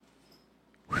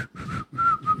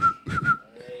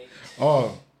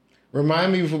Oh,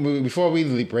 remind me before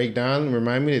we break down.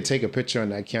 Remind me to take a picture on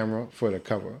that camera for the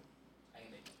cover.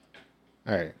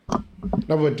 All right.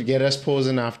 No, but to get us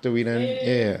posing after we done.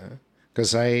 Yeah.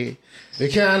 Because you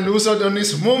can't lose out on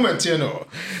this moment, you know.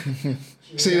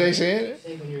 See what I'm saying?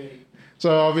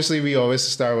 So obviously we always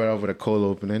start with a cold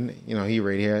opening. You know, he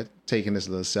right here taking his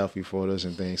little selfie photos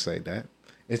and things like that.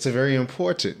 It's a very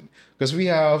important because we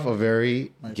have a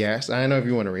very guest. I don't know if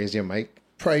you want to raise your mic.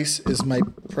 Price is my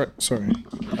sorry.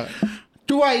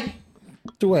 Do I?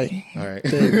 All right.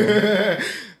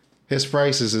 His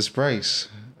price is his price.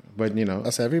 But, you know.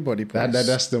 That's everybody price.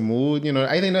 That's the mood. You know,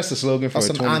 I think that's the slogan for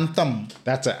that's an anthem.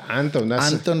 That's an anthem.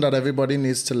 That's anthem that everybody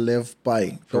needs to live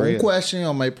by. Don't question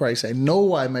on my price. I know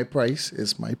why my price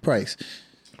is my price.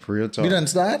 For real talk. We done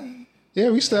start? Yeah,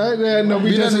 we started. Yeah, no,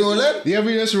 we just rolling. Yeah,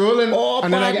 we just rolling. Oh,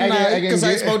 and then I because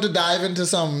I'm supposed to dive into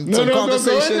some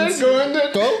conversations. Go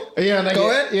ahead. Go. Yeah, go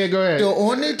ahead. Yeah, go ahead. The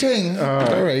only thing.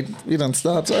 All right, we done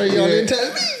start. Sorry, y'all didn't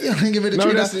tell me. Y'all didn't give me the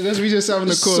truth. That's we just having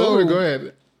a cool. So, go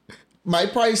ahead. My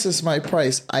price is my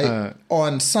price.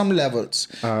 On some levels.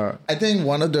 I think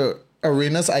one of the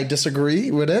arenas I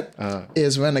disagree with it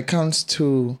is when it comes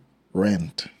to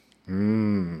rent.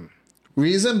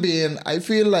 Reason being, I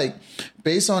feel like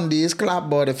based on these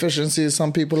clapboard efficiencies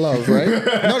some people love, right?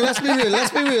 No, let's be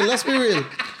real.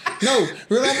 No,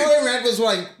 remember when rent was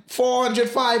like $400,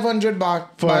 $500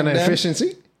 back for an then?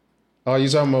 Efficiency? Oh, you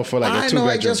talking about for like a 2-bedroom?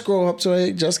 I just grow up, so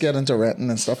I just get into renting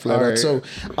and stuff like that. So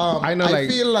I know, I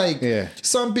feel like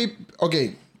some people.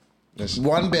 Okay,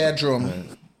 one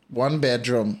bedroom,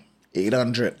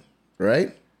 $800,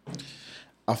 right?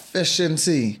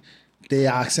 Efficiency, they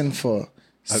asking for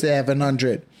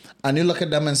 $700, and you look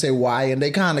at them and say why, and they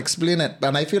can't explain it.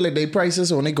 And I feel like their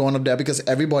prices are only going up there because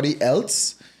everybody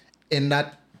else in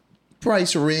that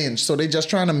price range, so they're just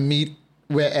trying to meet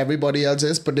where everybody else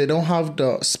is, but they don't have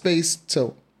the space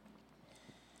to.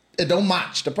 It don't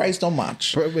match. The price don't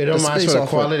match. It don't match for the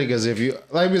quality because if you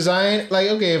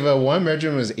if a 1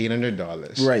 bedroom is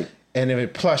 $800, right? And if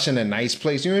it's plush in a nice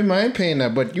place, you ain't mind paying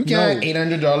that, but you can't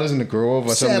 $800 in the Grove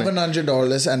or something.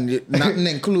 $700 and nothing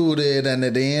included, and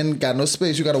it ain't got no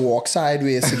space. You got to walk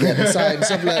sideways to get inside and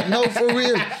stuff like that. No, for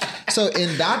real. So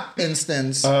in that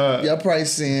instance, your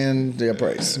price and their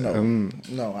price.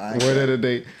 No, I ain't. Word of the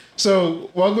day. So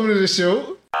welcome to the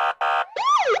show.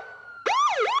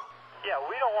 Yeah,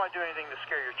 we don't want to do anything to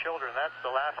scare your children. That's the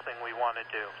last thing we want to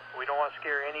do. We don't want to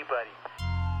scare anybody.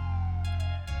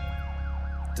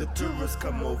 The tourists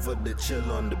come over to chill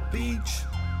on the beach,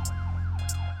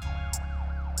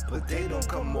 but they don't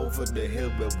come over the hill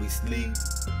where we sleep.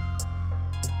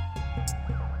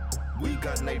 We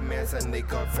got nightmares and they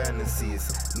got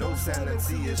fantasies. No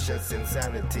sanity, it's just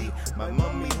insanity. My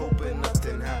mommy hoping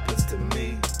nothing happens to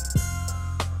me.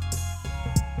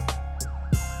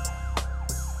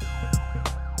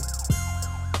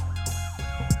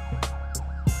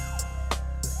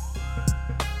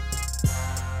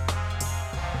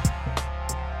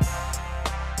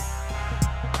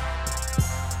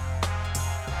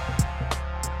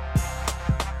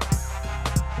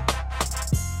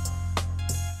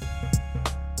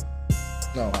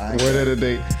 Word of the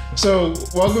day. So,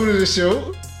 welcome to the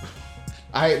show.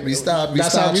 We start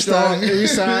strong.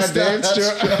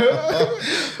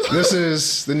 This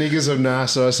is the niggas of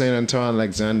Nassau, St. Antoine,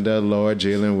 Alexander, Lord,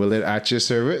 Jalen, Willard at your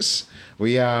service.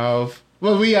 We had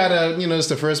it's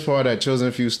the first part of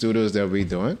Chosen Few Studios that we're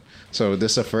doing. So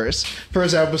this is the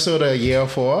first episode of year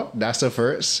 4. That's the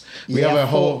first. We have a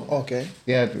whole. Okay.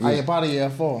 Yeah. Are you part of year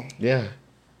 4? Yeah.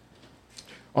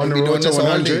 On the road to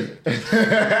 100.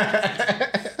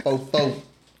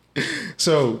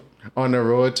 So, on the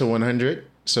road to 100.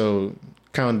 So,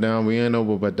 countdown. We ain't know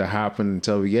what's about to happen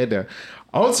until we get there.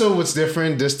 Also, what's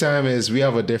different this time is we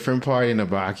have a different party in the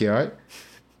backyard.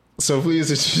 So,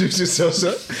 please introduce yourself,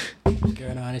 sir. What's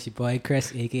going on? It's your boy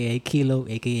Chris, a.k.a. Kilo,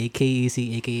 a.k.a.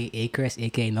 KEC, a.k.a. Chris,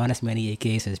 a.k.a. not as many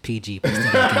AKs as PG. But still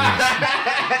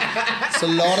AKs. It's a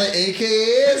lot of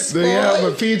AKs, boy. Yeah,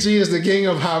 but PG is the king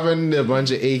of having a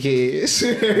bunch of AKs.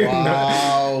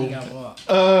 Wow.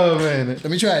 Oh, man. Let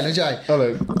me try. Hold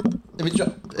on. Let me try.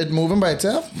 It moving by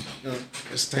itself? No,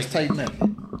 Let's tighten it.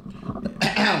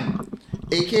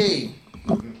 AK.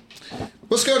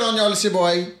 What's going on, y'all? It's your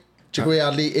boy, Quay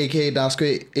Adley, a.k.a.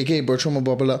 Dasquay, a.k.a. Bertram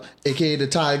Bobula, a.k.a. The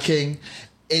Tile King,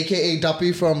 a.k.a.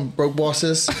 Duppy from Broke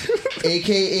Bosses,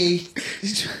 a.k.a.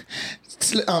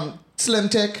 Slim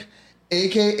Tech,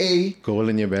 a.k.a. Kool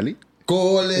in your belly.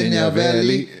 Kool in your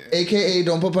belly, a.k.a.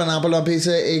 Don't put pineapple on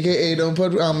pizza, a.k.a. Don't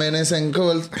put mayonnaise and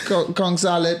Kong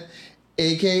salad,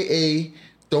 a.k.a.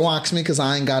 Don't ask me because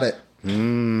I ain't got it.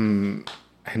 And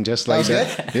just like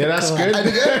that. Yeah, that's good. I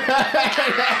did good.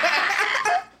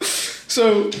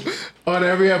 So, on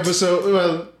every episode,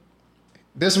 well,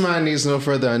 this man needs no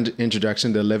further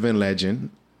introduction. The living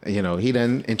legend. You know, he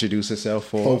then introduced himself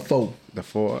for the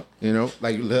four. You know,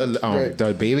 like Right.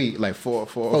 the baby, like four.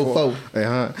 Four.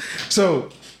 So,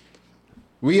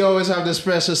 we always have this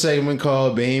special segment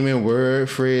called Bahamian Word,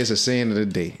 Phrase, or Saying of the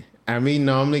Day. And we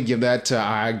normally give that to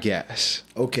our guests.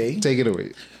 Okay. Take it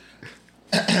away.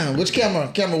 Which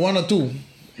camera? Camera 1 or 2?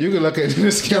 You can look at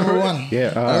this Camera 1.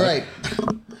 Yeah. All right.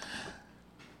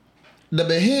 The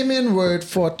Bahamian word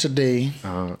for today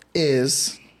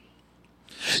is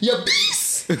your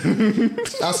beast.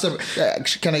 That's the,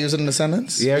 can I use it in a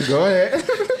sentence? Yeah, go ahead.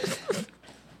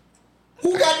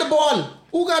 Who got the ball?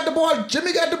 Who got the ball?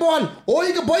 Jimmy got the ball. Oh,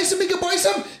 you can boy some,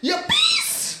 Your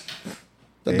beast.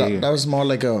 That was more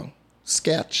like a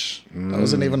sketch. That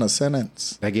wasn't even a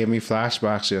sentence. That gave me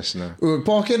flashbacks just now. We were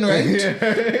talking, right?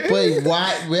 Wait,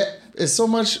 why? It's so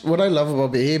much what I love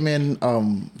about Bahamian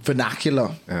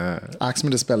vernacular. Ask me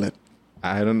to spell it.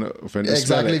 I don't know.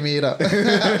 Exactly made up.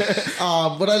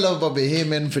 What I love about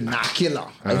Bahamian vernacular,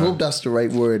 I hope that's the right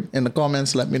word. In the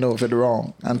comments, let me know if it's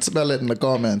wrong. And spell it in the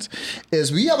comments.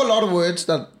 Is we have a lot of words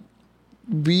that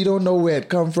we don't know where it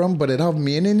come from, but it have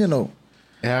meaning, you know.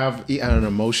 Have an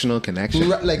emotional connection.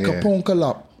 Like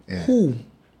kapunkalap. Yeah.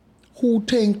 Who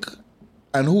think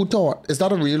and who thought? Is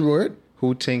that a real word?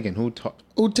 Who think and who talk?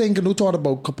 Who think and who thought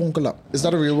about kapunkalap? Is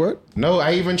that a real word? No,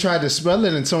 I even tried to spell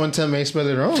it and someone told me I spelled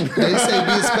it wrong. They say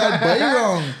be spelled Bay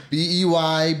wrong.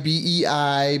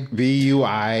 B-E-Y-B-E-I.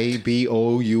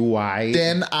 B-U-I-B-O-U-Y.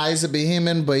 Then I's a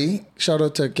Bahamian Bay. Shout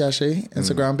out to Cache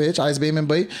Instagram page. I's Bahamian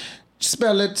Bay.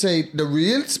 Spell it, say the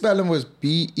real spelling was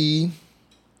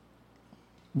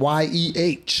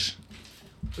B-E-Y-E-H.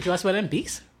 Which was spelling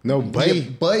beast? No, Bay.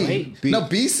 Bay. No,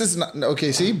 beast is not.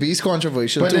 Okay, see, beast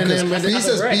controversial But too. then- Because but then- beast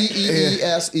is Right.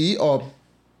 B-E-E-S-E or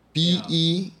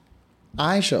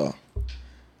B-E-I, sure.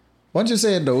 Once you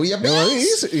say it though, yeah,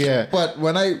 beast. Yeah. But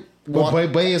when I But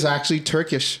Bay is actually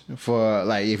Turkish for,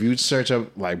 like, if you search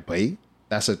up, like, Bay,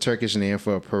 that's a Turkish name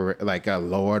for, like, a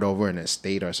lord over an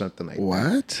estate or something like that.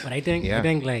 what? But I think Yeah.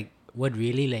 like what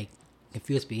really like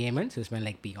confused Bahamians was when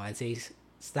like Beyonce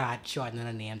start shortening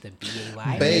her name to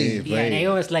B-A-Y. Bae. Yeah, and they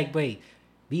always like Bay.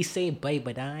 We say Bay,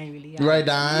 but I ain't really. Right,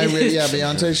 I really, yeah,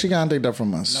 Beyonce, she can't take that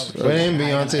from us. But then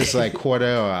Beyonce is like quarter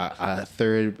or a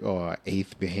third or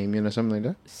eighth Bahamian or something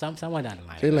like that. Someone down the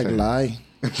line. They like lie.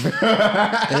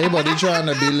 Anybody trying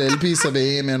to be a little piece of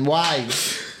Bahamian? Why?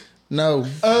 No.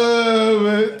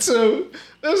 So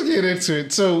let's get into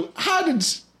it. So how did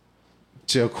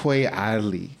Quay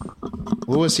Ali?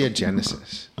 What was your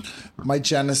genesis? My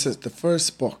Genesis, the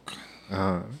first book.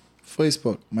 First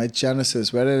book, my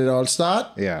Genesis. Where did it all start?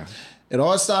 Yeah. It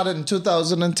all started in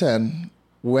 2010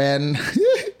 when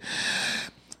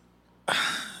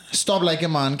Stop Like a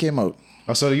Man came out.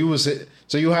 Oh, so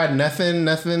you had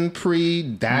nothing pre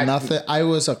that. Nothing. I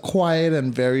was a quiet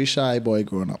and very shy boy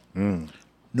growing up.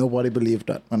 Nobody believed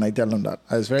that when I tell them that.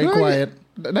 I was very quiet.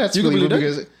 That's You can believable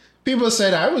believe that? because people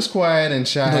said I was quiet and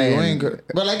shy. No, you and- ain't good.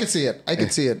 Well, I could see it. I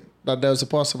could see it. That there was a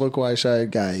possible quiet, shy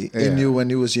guy in Yeah. you when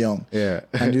you was young. Yeah.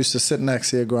 And you used to sit next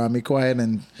to your Grammy quiet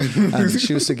and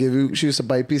she used to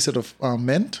buy a piece of the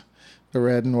mint, the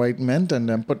red and white mint, and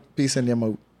then put a piece in your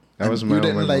mouth. That was And my you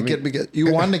didn't my like mommy. it because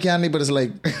you want the candy, but it's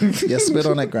like, you spit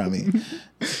on that Grammy.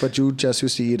 But you just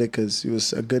used to eat it because you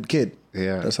was a good kid.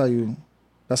 Yeah.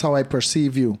 That's how I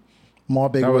perceive you. More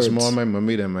big That words. was more my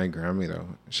mommy than my Grammy though.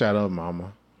 Shout out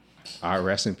mama.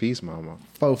 Rest in peace, mama.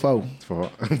 Fo. For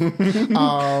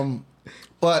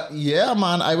But yeah,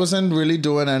 man, I wasn't really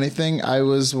doing anything. I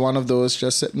was one of those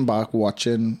just sitting back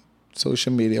watching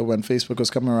social media when Facebook was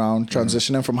coming around,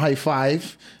 transitioning from High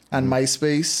Five and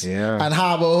MySpace and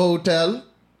Harbour Hotel.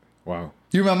 wow.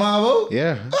 You remember Harbour?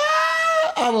 Yeah.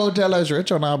 Harbour Hotel, I was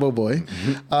rich on Harbour Boy.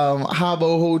 Harbour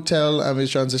Hotel, I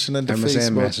was transitioning to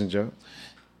MSN Facebook. Messenger.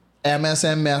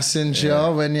 MSN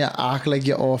Messenger when you act like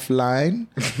you're offline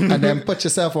and then put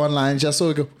yourself online just so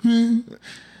it go.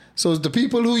 So the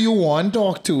people who you want to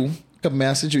talk to can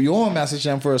message you. You want to message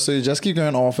them first, so you just keep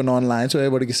going off and online so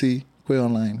everybody can see Quay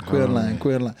online.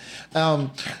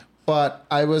 But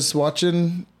I was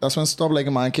watching. That's when Stop Like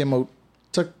a Man came out,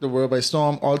 took the world by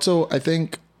storm. Also, I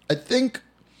think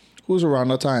who's around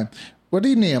that time. What do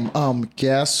you name?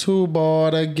 Guess who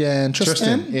bought again?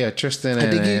 Tristan. Yeah, Tristan I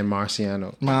think and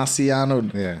Marciano.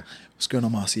 Marciano. Yeah. What's going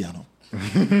on, Marciano?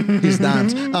 He's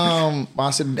dance.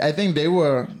 I think they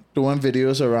were doing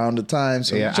videos around the time.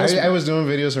 So Yeah, I was doing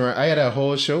videos around. I had a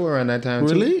whole show around that time.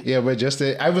 Really? Too. Yeah, but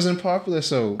I wasn't popular,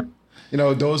 so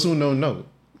those who know.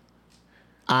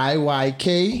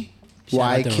 IYK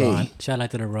YK. Shout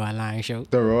out to the Royal Lion Show.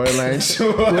 The Royal Line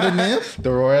Show. What the name?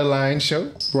 The Royal Line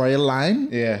Show. Royal Line?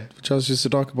 Yeah. Which I was used to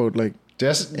talk about, like,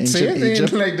 Just Ancient same thing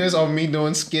Egypt. like this, or me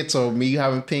doing skits, or me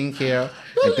having pink hair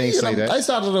and things you like know, that. I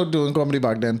started out doing comedy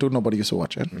back then too. Nobody used to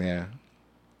watch it. Yeah.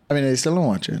 I mean, they still don't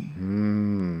watch it.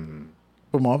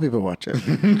 But more people watch it.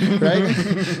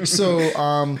 Right? So,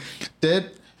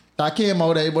 that came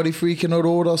out, everybody freaking out,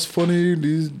 oh, that's funny.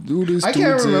 These I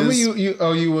can't remember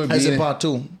you would I be said in, part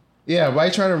 2. yeah, but I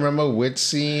trying to remember which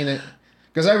scene,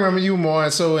 because I remember you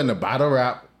more so in the battle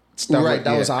rap stuff. Right,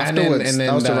 that was afterwards. And then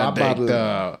That was the rap battle.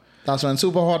 the- That's when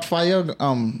Super Hot Fire,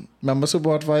 remember Super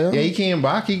Hot Fire? yeah, he came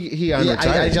back. He Yeah,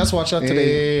 unretired. I just watched that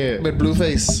today Yeah. with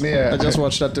Blueface. Yeah. I just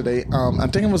watched that today. I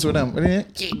think it was with him. What is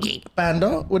it?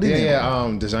 Panda? What is it?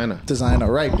 Yeah, designer.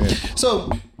 Designer, right?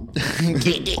 So,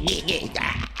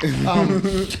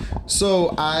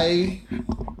 so I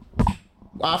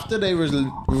after they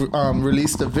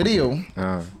released the video,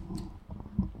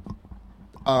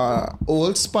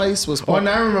 Old Spice was. Oh, and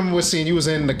I remember what scene you was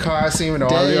in the car scene with all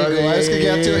There the you other. go. I was gonna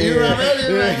get to it. You remember?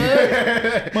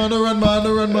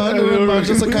 Man, run.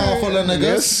 Just a car full of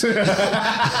niggas.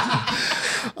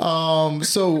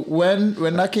 So when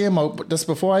that came out, but that's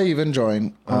before I even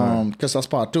joined, because that's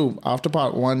part 2. After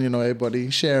part 1, you know, everybody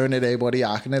sharing it, everybody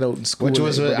acting it out in school. Which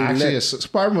was everybody actually lit.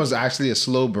 part 1 was actually a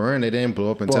slow burn. It didn't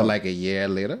blow up until Well- like a year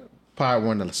later. Part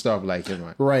 1 the stuff like it,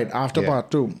 man. Right after Yeah.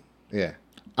 part 2. Yeah.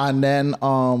 And then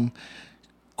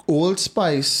Old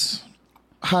Spice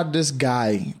had this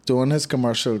guy doing his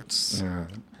commercials.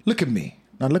 Look at me.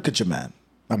 Now look at your man.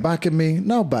 Now back at me.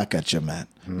 Now back at your man.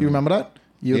 You remember that?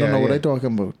 You don't Yeah, know what yeah. I'm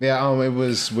talking about. Yeah, it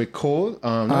was with Kool.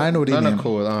 I know the name.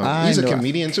 Kool. I He's a know.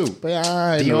 comedian too. But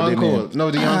I know Dion the Kool. name.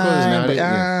 No, Dion Kool is not it.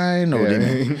 I know the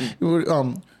Yeah.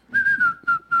 name.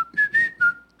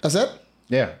 That's it?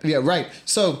 Yeah. Yeah, right.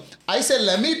 So I said,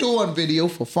 let me do one video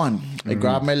for fun. I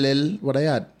grabbed my little, what I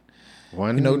had.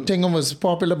 One. You know, Tingham was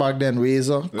popular back then.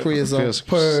 Razor, Crazer, Feels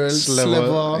Pearl,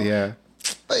 Sliver. Yeah.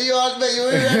 You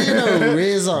already know.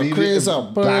 Razor, BB Crazer,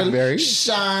 Pearl, Blackberry.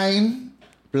 Shine,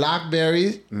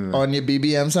 Blackberry on your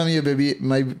BBM,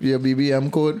 your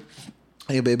BBM code,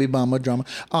 your baby bomber drama.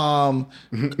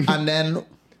 And then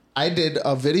I did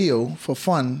a video for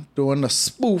fun doing a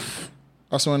spoof.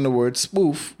 That's when the word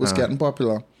spoof was getting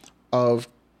popular of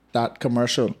that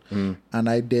commercial. And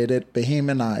I did it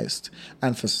behemonized.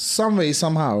 And for some way,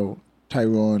 somehow,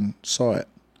 Tyrone saw it.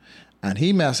 And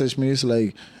he messaged me. He's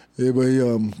like, hey,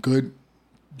 boy, good.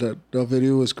 That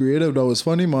video was creative. That was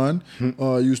funny, man.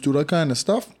 Used to do that kind of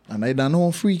stuff. And I done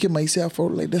home freaking myself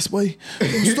out like this, boy.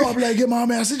 Stop like him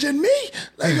messaging me.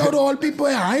 Like out of all people,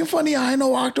 I ain't funny. I ain't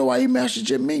no actor. Why he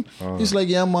messaging me? He's like,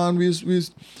 yeah, man. We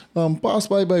passed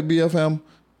by BFM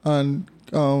and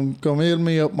come hail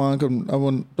me up, man. Come, I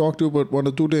want to talk to you about 1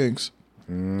 or 2 things.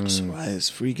 So I was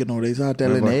freaking out. They start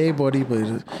telling everybody,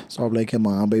 but stop like him,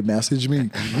 man. They message me.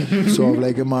 Stop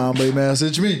like him, man. They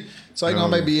message me. So I got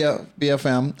my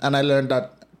BFM, and I learned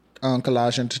that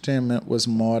Collage Entertainment was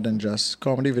more than just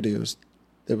comedy videos.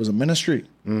 There was a ministry.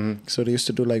 So they used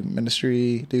to do like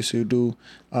ministry. They used to do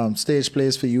stage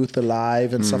plays for Youth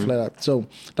Alive and stuff like that. So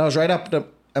that was right up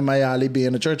in my alley,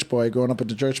 being a church boy, growing up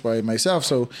as a church boy myself.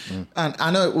 So, and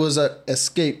I know it was an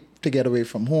escape to get away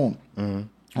from home.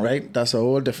 Right? That's a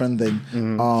whole different thing.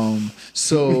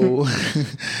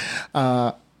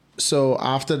 So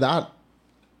after that,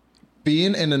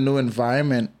 being in a new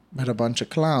environment with a bunch of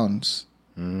clowns,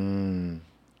 a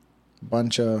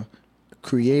bunch of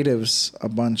creatives, a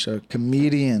bunch of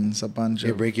comedians, a bunch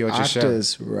of break you out your shell.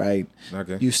 actors, right?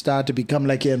 Okay. You start to become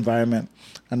like your environment.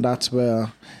 And that's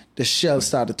where the shell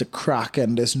started to crack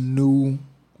and this new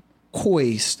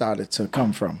Quay started to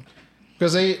come from.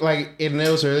 Because they, like, in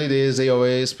those early days, they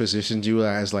always positioned you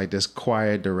as, like, this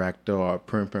quiet director or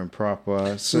prim and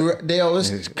proper. So, They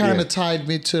always kind of tied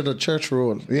me to the church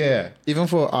role. yeah. Even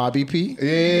for RBP.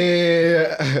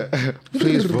 Yeah.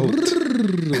 Please vote.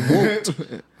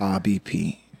 Vote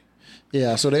RBP.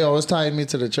 Yeah, so they always tied me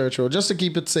to the church role just to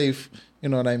keep it safe. You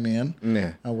know what I mean?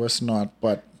 Yeah. I was not,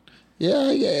 but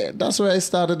yeah. That's where I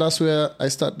started. That's where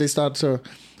they started to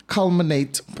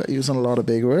culminate by using a lot of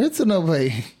big words in a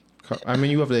way. I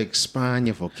mean, you have to expand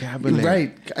your vocabulary.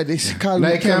 Right. They Now,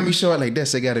 it can't be short like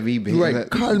this. It got to be big. right.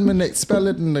 Culminate. Spell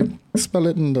it in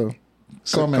the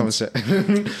comments.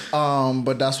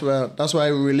 But that's where I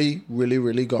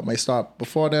really got my start.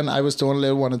 Before then, I was doing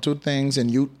little 1 or 2 things in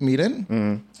youth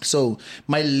meeting. So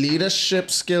my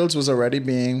leadership skills was already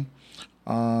in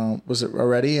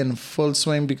full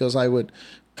swing because I would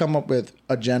come up with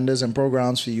agendas and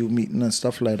programs for youth meeting and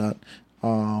stuff like that.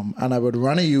 And I would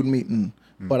run a youth meeting,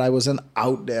 but I wasn't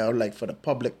out there like for the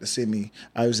public to see me.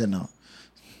 I was in a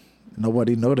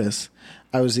nobody noticed.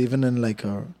 I was even in like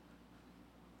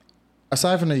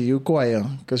aside from the youth choir,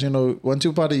 because once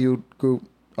you're part of the youth group,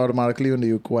 automatically you're in the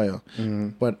youth choir.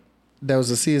 But there was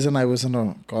a season I was in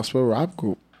a gospel rap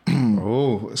group.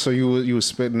 Oh, so you were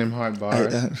spitting them hard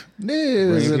bars?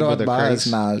 Is it hard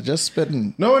bars now? Just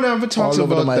spitting. No one ever talks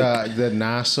all over about the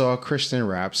Nassau Christian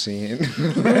rap scene.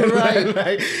 Right.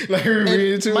 like we read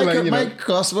it too. My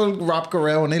gospel rap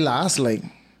career only lasts like.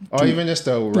 Or even just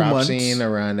the rap months. scene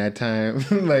around that time.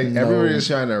 Everybody's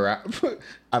trying to rap.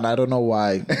 And I don't know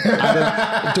why. Do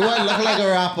I look like a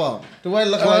rapper? Do I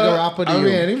look like a rapper to you? I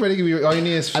mean, anybody can be. All you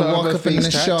need is I walk up in the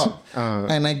tattoo. shop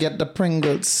and I get the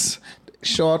Pringles,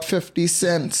 short 50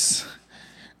 cents.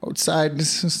 Outside,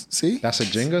 see? That's a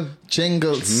jingle?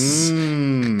 Jingles.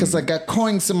 Because I got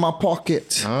coins in my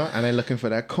pocket. And I'm looking for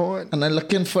that coin. And I'm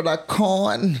looking for that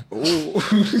coin.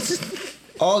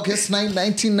 August 9,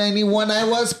 1991, I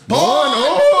was born.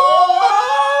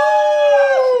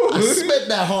 I spit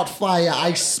that hot fire.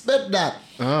 I spit that.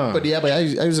 But yeah, but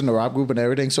I was in the rap group and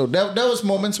everything. So there was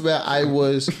moments where I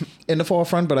was in the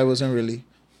forefront, but I wasn't really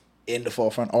in the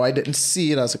forefront. Or I didn't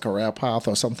see it as a career path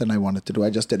or something I wanted to do.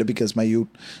 I just did it because my youth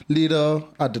leader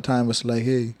at the time was like,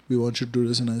 hey, we want you to do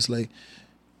this. And I was like,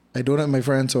 I don't have my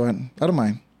friends, so I don't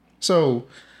mind. So,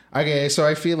 okay, so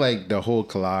I feel like the whole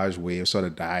collage wave sort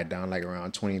of died down like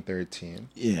around 2013.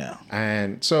 Yeah.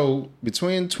 And so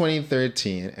between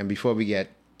 2013 and before we get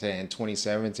to in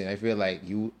 2017, I feel like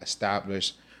you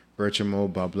established Virtual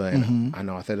Mode Bubbler and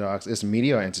Unorthodox. It's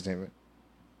media or entertainment?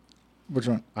 Which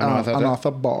one?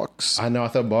 Unorthodox.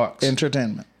 Unorthodox.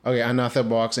 Entertainment. Okay,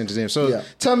 Unorthodox Entertainment. So Yeah.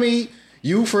 tell me,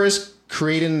 you first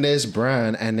creating this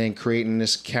brand and then creating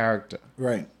this character.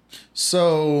 Right.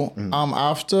 So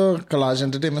after Collage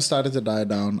Entertainment started to die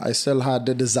down, I still had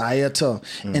the desire to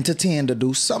entertain, to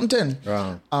do something.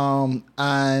 Wow.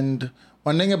 And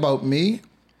one thing about me,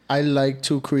 I like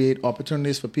to create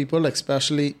opportunities for people,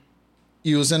 especially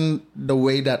using the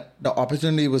way that the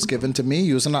opportunity was given to me,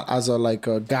 using it as a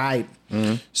guide.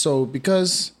 So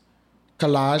because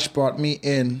Collage brought me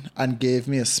in and gave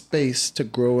me a space to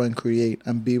grow and create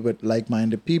and be with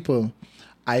like-minded people,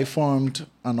 I formed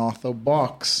an author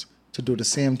box to do the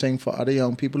same thing for other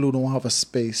young people who don't have a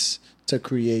space to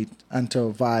create and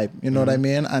to vibe, you know what I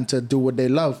mean? And to do what they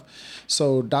love.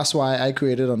 So that's why I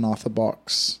created an author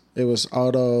box. It was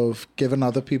out of giving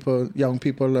other people, young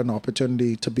people, an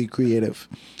opportunity to be creative.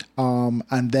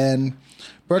 And then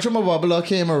Virtual Mode Bubbler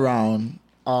came around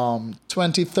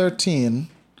 2013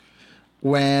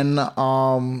 when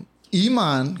Iman,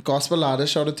 gospel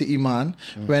artist, shout out to Iman,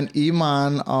 when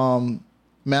Iman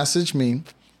messaged me,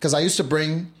 because I used to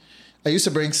bring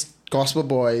gospel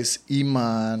boys,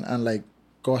 Iman, and like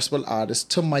gospel artists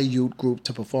to my youth group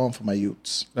to perform for my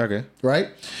youths. Okay. Right?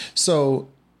 So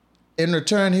in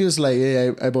return, he was like, hey,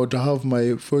 I'm about to have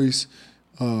my first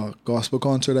gospel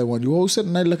concert. I want you host it.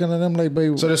 And I looking at him like,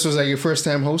 babe. So this was like your first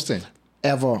time hosting?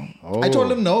 Ever. I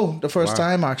told him no the first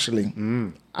time, actually.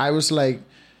 I was like,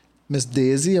 Miss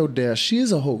Daisy out there, she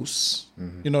is a host.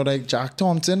 You know, like Jack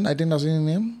Thompson, I think that's his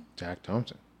name. Jack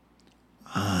Thompson.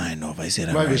 I know if I say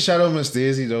that Might be right. shout out Miss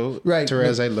Daisy though. Right.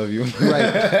 Therese, I love you.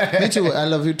 Right. Me too. I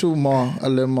love you too more. A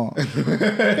little more.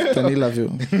 Tony love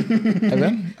you.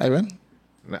 Ivan?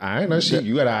 I know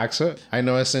you gotta ask her. I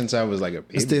know her since I was like a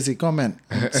baby. Miss Daisy, comment.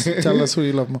 Tell us who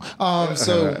you love more.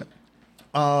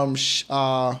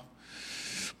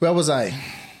 Where was I?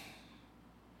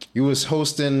 You was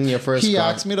hosting your first He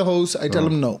asked me to host. I tell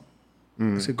him no.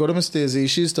 I said, go to Miss Daisy.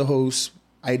 She's the host.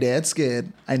 I dead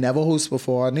scared. I never host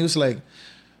before. And he was like,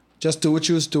 just do what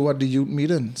you do at the youth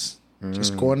meetings.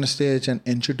 Just go on the stage and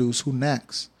introduce who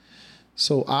next.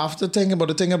 So after thinking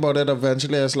about it,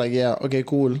 eventually I was like, yeah, okay,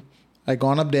 cool. I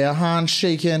gone up there, hands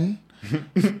shaking.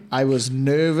 I was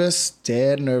nervous,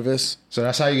 dead nervous. So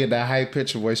that's how you get that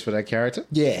high-pitched voice for that character?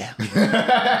 Yeah.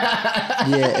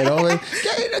 Yeah, it always,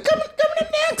 come to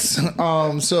next.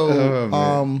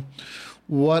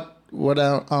 What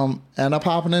end up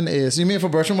happening is, you mean for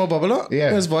Virtual Mode Bubbler?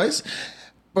 Yeah. His voice?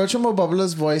 Virtual Mode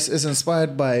Bubbler's voice is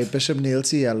inspired by Bishop Neil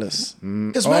C. Ellis.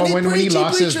 Because when he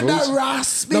lost his voice. That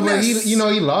raspiness. No, but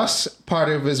he lost part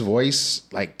of his voice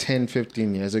like 10,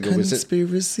 15 years ago.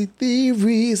 Conspiracy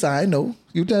theories. I know.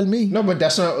 You tell me. No, but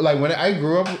that's not, like when I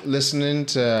grew up listening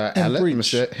to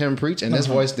him preach, and his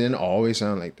voice didn't always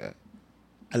sound like that.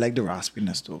 I like the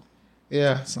raspiness too.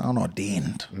 Yeah. Sound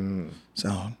ordained.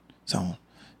 Sound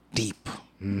deep.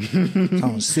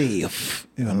 Sound safe.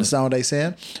 You understand what I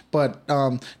saying? But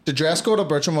the dress code of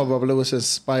Virtual Mode Bubbler was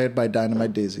inspired by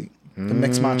Dynamite Daisy. The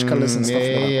mixed match colors and stuff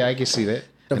like that. Yeah, I can see that.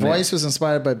 The voice was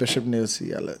inspired by Bishop Neil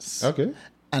C. Ellis. Okay.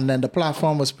 And then the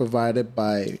platform was provided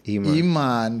by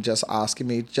Iman, just asking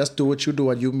me, just do what you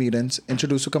do at your meetings,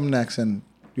 introduce who come next, and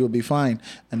you'll be fine.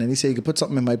 And then he said, you could put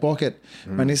something in my pocket.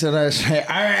 When he said, I was like,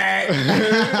 all right.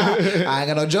 I ain't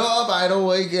got no job. I don't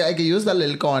work. I can use that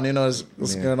little coin, you know,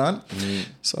 what's going on.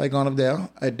 So I gone up there.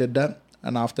 I did that.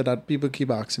 And after that, people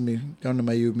keep asking me, come to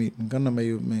my youth meeting, come to my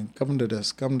youth meeting, come to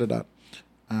this, come to that.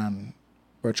 And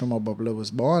Bertram Bubbler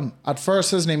was born. At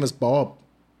first, his name was Bob.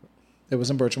 It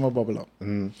wasn't Bertram Bubbler.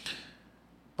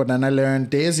 But then I learned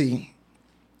Daisy.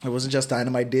 It wasn't just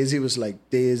Dynamite. Daisy was like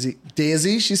Daisy.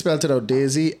 Daisy, she spelled it out.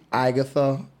 Daisy,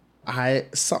 Agatha,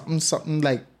 something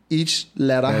like each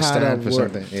letter had a word.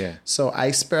 Something, yeah. So I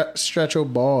stretch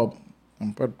out Bob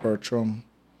and put Bertram.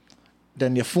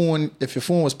 Then your phone, if your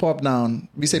phone was pop down,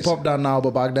 we say pop down now,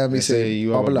 but back then we say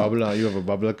you have a bubbler. You have a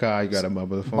bubbler car, you got a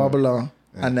bubbler phone. Bubbler.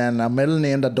 Yeah. And then a middle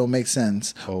name that don't make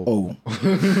sense. Oh.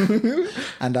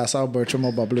 And that's how Bertram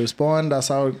Bubbler was born. That's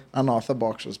how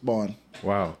Unorthodox was born.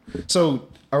 Wow. So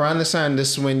around this time,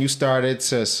 this is when you started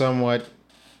to somewhat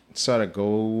sort of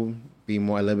be a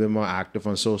little bit more active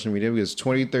on social media, because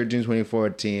 2013,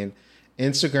 2014,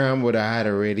 Instagram would have had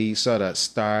already sort of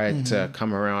started to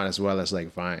come around, as well as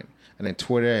like Vine. And then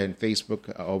Twitter and Facebook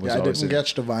I didn't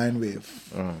catch the Vine wave.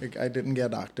 I didn't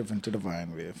get active into the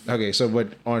Vine wave. Okay, so but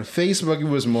on Facebook it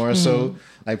was more so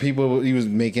like he was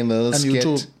making little skits.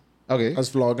 YouTube. Okay. I was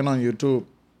vlogging on YouTube.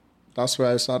 That's where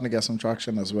I was starting to get some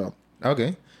traction as well.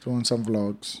 Okay. Doing some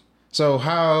vlogs. So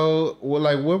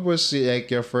what was like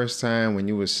your first time when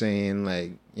you were saying,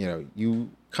 like, you know,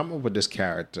 you come up with this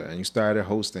character and you started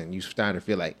hosting, you started to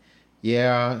feel like,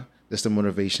 yeah, that's the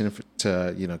motivation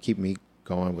to, you know, keep me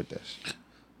going with this?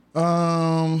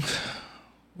 What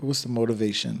was the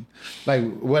motivation? Like,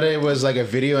 whether it was like a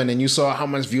video and then you saw how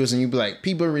much views and you'd be like,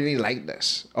 people really like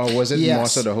this, or was it more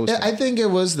so the hosting? I think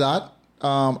it was that.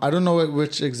 I don't know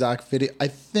which exact video. I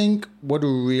think what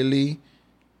really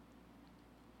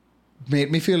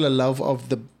made me feel a love of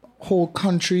the whole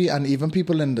country and even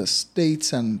people in the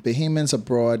States and Bahamians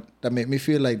abroad that made me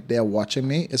feel like they're watching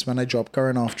me is when I dropped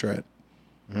Current Off Thread.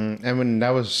 And when that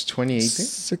was 2018?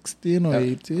 16 or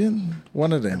 18.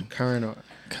 One of them.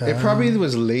 It probably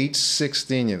was late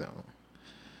 16, you know.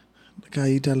 The guy,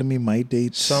 you telling me my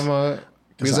dates? Summer.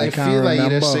 Because I feel like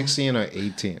either 16 or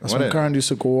 18. That's when Current used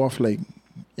to go off like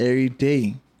every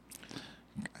day.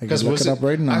 I can look it up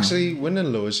right now. Actually, when the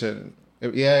low shit.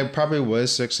 Yeah, it probably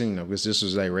was 16, you know, because this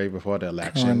was like right before the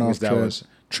election. That was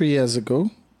 3 years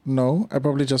ago. No, I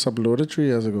probably just uploaded 3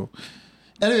 years ago.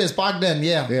 Anyways, back then,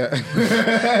 yeah.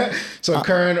 So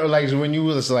Current, like when you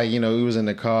was like, you know, you was in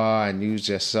the car and you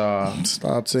just saw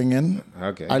start singing.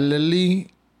 Okay.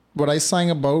 What I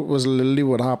sang about was literally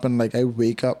what happened. Like I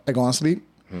wake up, I go on sleep,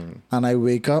 and I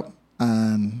wake up,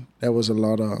 and there was a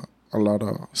lot of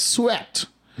sweat.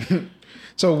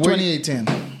 So 2018.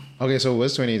 Okay, so it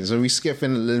was 2018. So we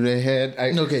skipping a little bit ahead.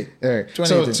 Okay. All right.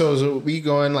 2018. So we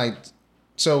going like.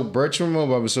 So Bertram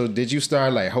Mobile, so did you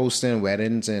start like hosting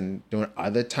weddings and doing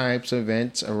other types of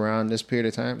events around this period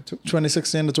of time too?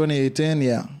 2016 to 2018,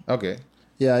 yeah. Okay.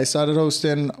 Yeah, I started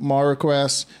hosting more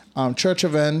requests, church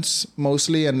events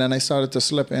mostly, and then I started to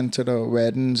slip into the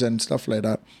weddings and stuff like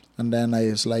that. And then I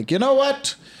was like, you know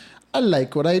what? I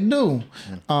like what I do.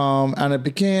 And it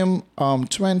became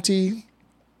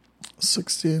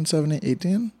 2016, 17,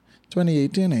 18,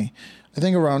 2018. I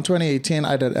think around 2018,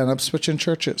 I did end up switching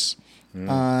churches.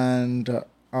 And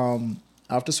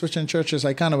after switching churches,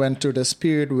 I kind of went through this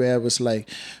period where it was like,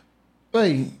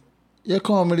 hey, your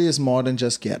comedy is more than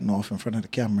just getting off in front of the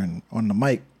camera and on the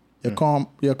mic.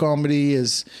 Your comedy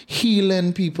is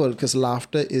healing people, because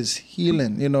laughter is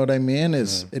healing. You know what I mean?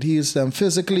 It heals them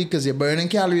physically because you're burning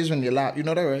calories when you laugh. You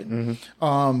know that,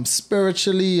 right?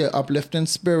 Spiritually, you're uplifting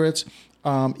spirits.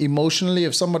 Emotionally,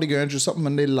 if somebody going through something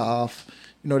and they laugh,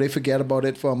 you know, they forget about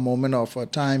it for a moment or for a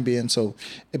time being. So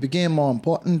it became more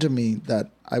important to me that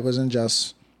I wasn't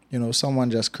just, you know, someone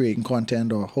just creating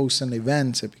content or hosting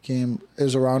events. It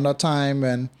was around that time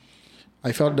when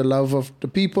I felt the love of the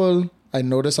people. I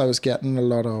noticed I was getting a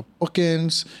lot of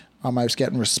bookings. I was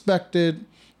getting respected.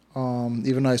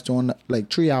 Even though I was doing like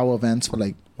 3-hour events for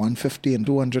like $150 and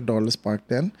 $200 back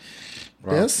then.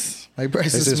 Wow. Yes, my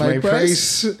price is my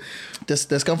price.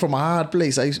 This come from a hard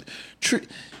place.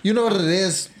 You know what it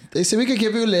is? They say we could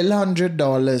give you a little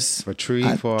 $100 for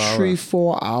 3-4 hours.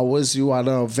 3-4 hours. You at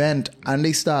an event and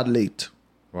they start late.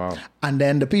 Wow. And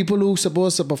then the people who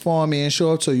supposed to perform ain't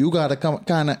show up, so you gotta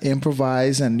kind of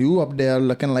improvise, and you up there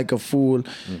looking like a fool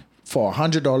for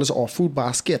 $100 or food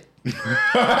basket.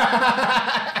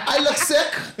 I look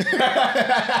sick.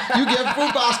 You give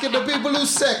food basket to people who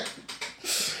sick.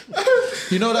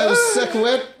 You know what I was sick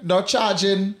with? Not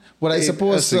charging what I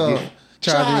supposed that's a to gi-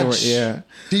 charging, charge. yeah.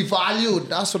 Devalued.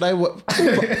 That's what I would.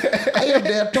 I up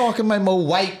there talking my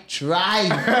white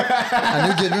tribe, and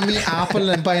you giving me apple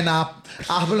and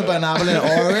pineapple and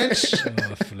orange,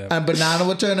 and banana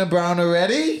would turn brown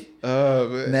already. Oh,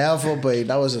 man. Never, but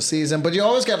that was a season. But you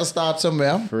always got to start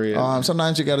somewhere. Free.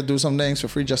 Sometimes you got to do some things for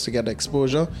free just to get the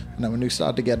exposure, and then when you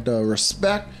start to get the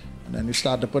respect, and then you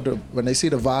start to put when they see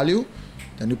the value,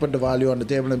 then you put the value on the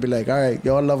table and be like, all right,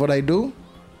 y'all love what I do.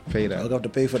 Pay I'll that. have to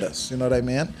pay for this. You know what I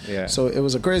mean? Yeah. So it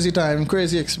was a crazy time,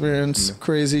 crazy experience,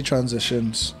 crazy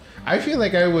transitions. I feel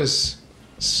like I was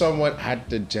somewhat at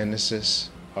the genesis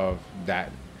of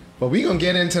that. But we're going to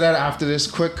get into that after this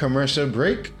quick commercial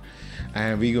break.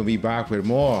 And we're going to be back with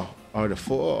more on the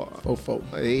 4. Fofo.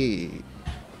 Hey.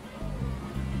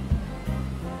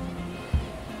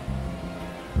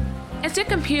 Is your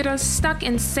computer stuck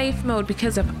in safe mode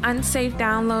because of unsafe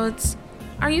downloads?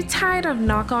 Are you tired of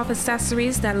knockoff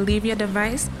accessories that leave your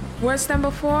device worse than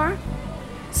before?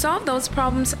 Solve those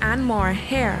problems and more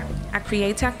here at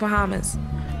Createch Bahamas,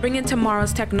 bringing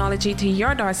tomorrow's technology to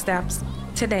your doorsteps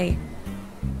today.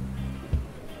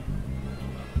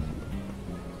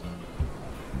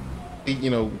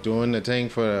 You know, doing the thing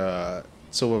for the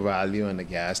silver value and the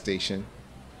gas station.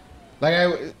 Like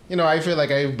I feel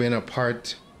like I've been a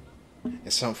part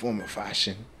in some form of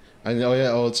fashion. I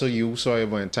know also you saw your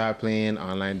boy entire playing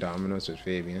online dominoes with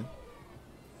Fabian.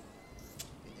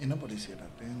 Ain't nobody say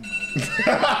that thing.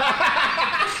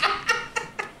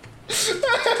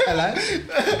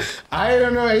 I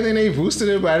don't know. I think they boosted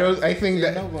it, but I think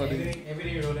that. Nobody. Every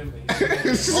day rolling.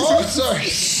 Oh, sorry.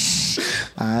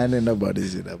 I didn't nobody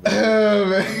say that.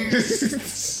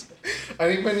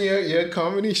 I think when your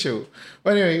comedy show.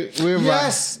 But anyway, we're back.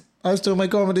 Yes. I was doing my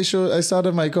comedy show. I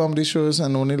started my comedy shows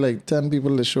and only like 10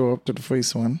 people to show up to the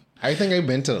first one. I think I've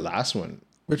been to the last one.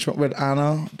 Which one? With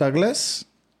Anna Douglas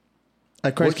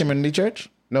at Christ Community Church?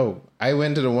 No, I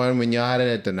went to the one when y'all had it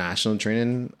at the National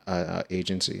Training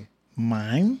Agency.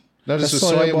 Mine? No, this was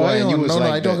Sawyer Sawyer Boy, and you No, was no,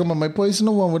 like I the- talking about my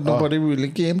personal one with nobody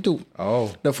really came to.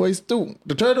 Oh. The first two.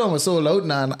 The third one was sold out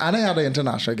now, and I had an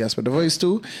international guest, but the first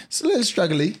two, it's a little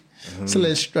struggly. It's a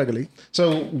little struggly.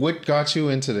 So what got you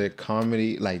into the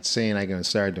comedy, like saying I can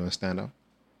start doing stand-up?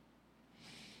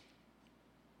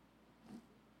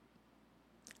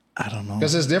 I don't know.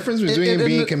 Because there's difference between it-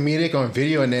 being comedic on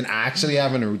video and then actually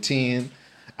having a routine.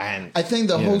 And I think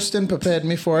the hosting prepared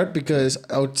me for it because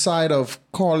outside of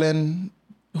calling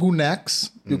who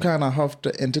next, you kind of have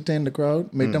to entertain the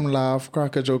crowd, make them laugh,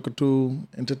 crack a joke or two,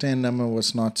 entertain them and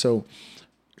what's not. So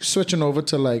switching over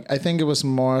to like, I think it was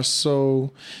more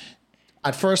so,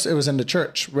 at first it was in the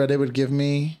church where they would give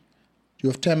me, you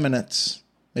have 10 minutes,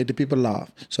 make the people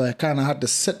laugh. So I kind of had to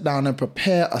sit down and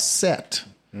prepare a set.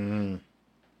 And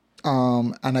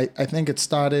I think it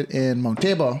started in Mount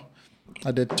Tabor.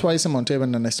 I did twice in Mount Tabor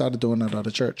and then I started doing it at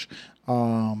a church.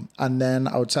 And then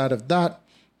outside of that,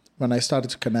 when I started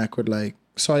to connect with like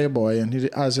Sawyer Boy and he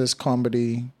has his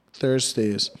comedy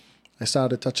Thursdays, I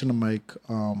started touching the mic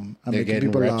and they're making getting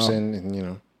people reps laugh. in, and you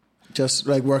know. Just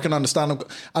like working on the stand-up.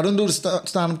 I don't do the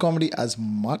stand-up comedy as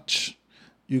much.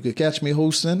 You could catch me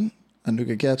hosting and you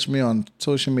could catch me on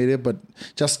social media, but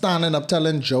just standing up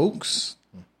telling jokes,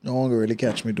 no one can really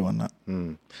catch me doing that.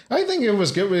 I think it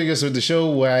was good because with the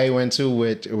show where I went to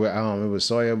with it was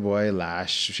Sawyer Boy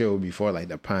last show before like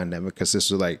the pandemic, because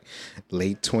this was like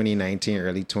late 2019,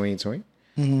 early 2020.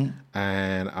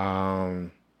 And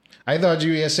I thought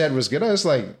you said was good. I was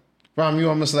like, from you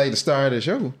almost like the star of the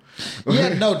show. Yeah,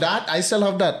 no, that I still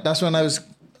have that. That's when I was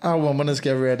our woman is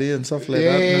get ready and stuff like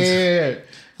that. Yeah.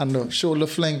 And the shoulder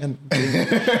fling and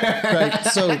right.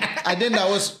 So I think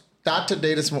that to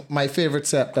date is my favorite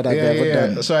set that I've ever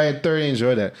done. So I thoroughly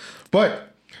enjoyed that.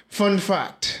 But fun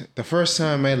fact, the first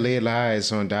time I laid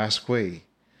eyes on Quay,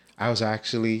 I was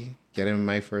actually getting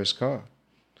my first car.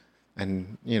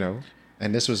 And, you know,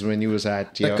 and this was when you was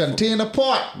at The container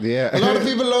port. Yeah. A lot of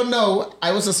people don't know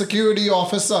I was a security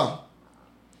officer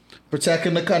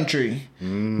protecting the country.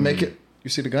 Make it. You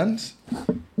see the guns?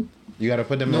 You got to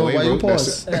put them No, away, why bro. you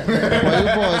pause? Why you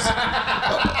pause?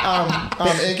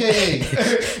 AKA.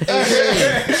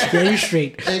 Yeah, you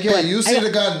straight. AKA, you see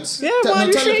the guns. Yeah, Tell man,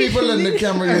 you the straight. people in the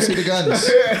camera you see the guns.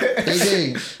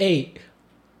 AKA. Hey,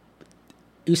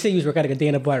 you say you was working at a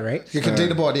container port, right? You can take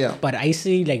the board, yeah. But I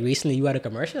see, like, recently you had a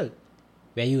commercial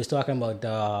where you was talking about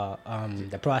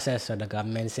the process of the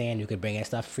government saying you could bring in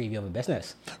stuff free if you have a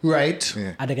business. Right.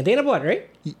 Yeah. At the container port, right?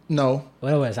 No.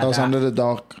 What was That was under the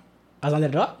dock. I was on the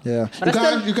dock? Yeah. But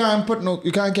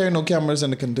You can't carry no cameras in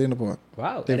the container port.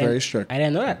 Wow. They're I didn't- very strict. I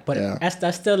didn't know that. But Yeah.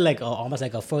 that's still like almost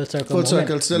like a full circle Full moment.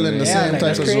 circle, still in the Yeah, same like,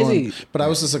 type that's of crazy. zone. But I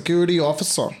was a security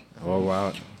officer. Oh,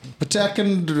 wow.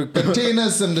 protecting the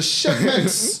containers and the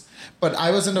shipments. But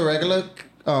I was in the regular,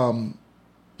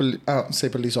 say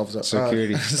police officer.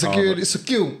 Security.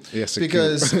 Secu. Yeah, secu.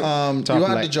 Because you had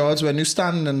light. the jobs when you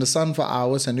standing in the sun for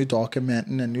hours and you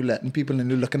documenting and you letting people and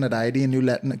you looking at ID and you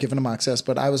giving them access.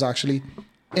 But I was actually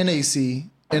in AC,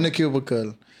 in a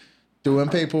cubicle, doing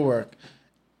paperwork.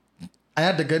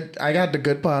 I got the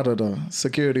good part of the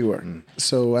security work.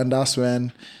 So, and that's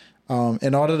when,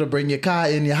 in order to bring your car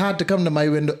in, you had to come to my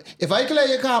window. If I clear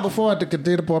your car before at the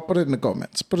container port, put it in the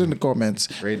comments. Put it in the comments.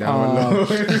 Right down below.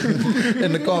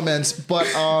 In the comments. But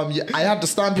I had to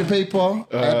stamp your paper.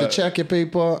 I had to check your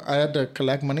paper. I had to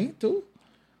collect money too.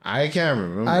 I can't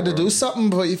remember. I had to do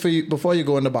something for you before you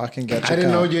go in the back and get your I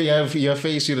didn't car. know your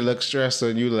face. You look stressed,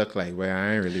 and you look like, well,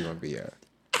 I ain't really gonna be here.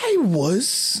 I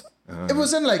was. It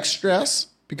wasn't like stress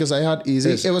because I had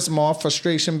easy. It was more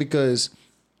frustration because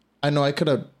I know I could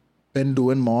have been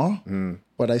doing more,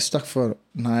 but I stuck for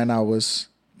 9 hours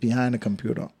behind a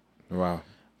computer. Wow.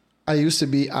 I used to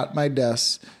be at my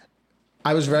desk.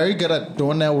 I was very good at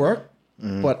doing that work,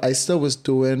 but I still was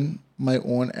doing my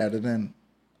own editing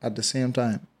at the same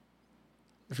time.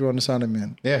 If you understand what I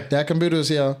mean. Yeah. That computer was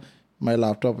here, my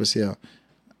laptop was here.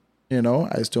 You know,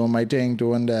 I was doing my thing,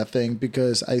 doing that thing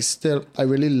because I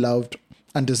really loved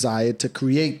and desired to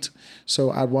create.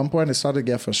 So at one point I started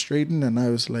to get frustrated and I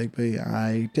was like, hey,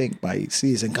 I think my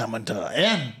season coming to an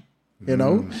end. You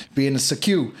know, being a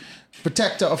secure,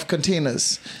 protector of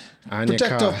containers, And your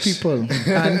protector of cars. people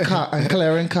and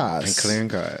clearing cars. And clearing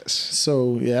cars.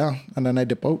 So yeah, and then I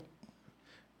dip out.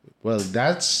 Well,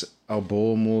 that's a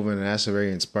bold move and that's a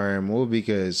very inspiring move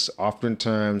because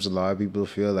oftentimes a lot of people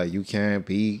feel like you can't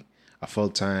be a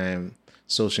full-time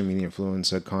social media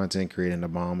influencer, content creator, and the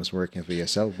bomb is working for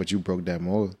yourself, but you broke that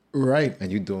mold. Right.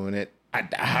 And you doing it at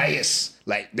the highest.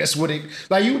 Like this what it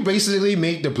like you basically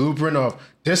make the blueprint of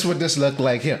this what this look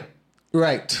like here.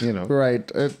 Right. You know. Right.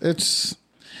 It's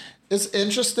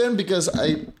interesting because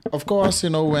of course,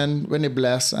 you know, when you're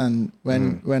blessed and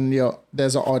when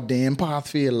there's an ordained path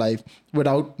for your life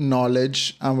without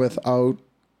knowledge and without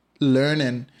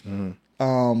learning,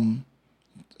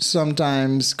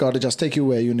 sometimes God will just take you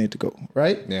where you need to go,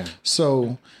 right? Yeah.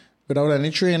 So without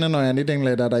any training or anything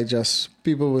like that,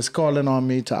 people was calling on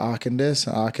me to arc in this,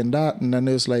 arc in that. And then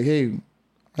it was like, hey,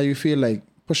 how you feel like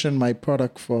pushing my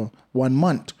product for 1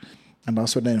 month? And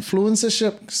that's when the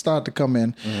influencership started to come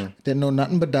in. Didn't know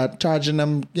nothing but that, charging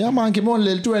them, yeah, man, give me a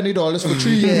little $20 for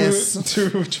 3 years.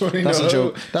 $20. That's a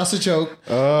joke. That's a joke.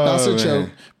 Oh, That's a man. joke.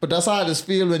 But that's how I just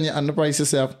feel when you underprice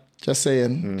yourself. Just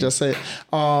saying. Just say.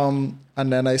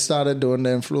 And then I started doing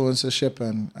the influencership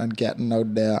and getting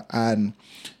out there and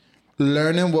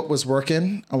learning what was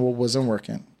working and what wasn't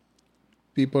working.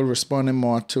 People responding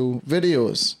more to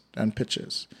videos than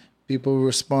pictures. People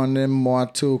responding more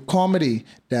to comedy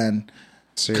than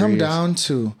come down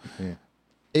to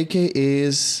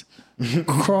AKA's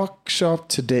Croc Shop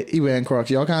today. He wearing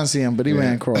Crocs. Y'all can't see him, but he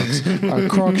wearing Crocs. A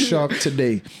Croc Shop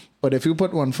today. But if you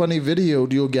put one funny video,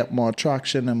 you'll get more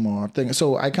traction and more things.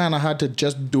 So I kind of had to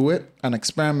just do it and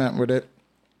experiment with it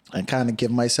and kind of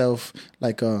give myself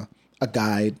like a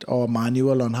guide or a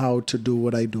manual on how to do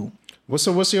what I do.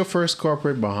 What's your first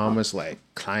corporate Bahamas like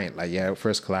client? Like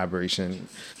first collaboration?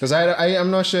 Because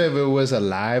I'm not sure if it was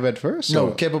alive at first. No,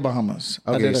 or? Cable Bahamas.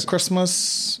 Okay, I did a so-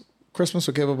 Christmas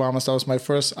with Cable Bahamas. That was my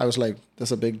first. I was like,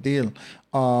 that's a big deal.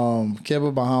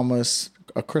 Cable Bahamas,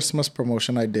 a Christmas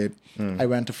promotion I did. I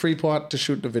went to Freeport to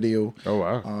shoot the video. Oh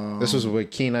wow, this was with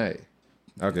Quay.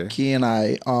 Okay. Key and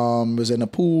I was in a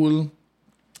pool,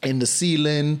 in the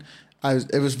ceiling.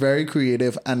 It was very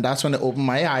creative, and that's when it opened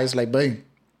my eyes. Like, boy,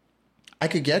 I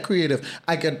could get creative.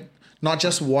 I could not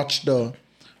just watch the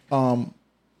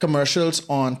commercials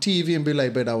on TV and be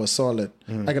like, but that was solid.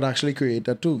 I could actually create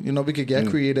that too. You know, we could get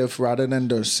creative rather than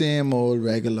the same old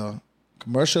regular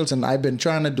commercials. And I've been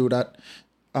trying to do that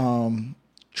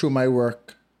through my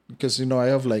work because, you know, I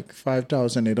have like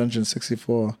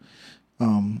 5,864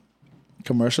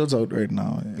 commercials out right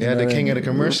now. Yeah, the king of the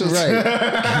commercials.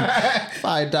 Right.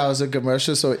 5,000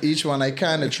 commercials. So each one I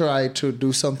kind of try to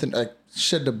do something like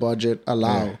should the budget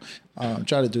allow.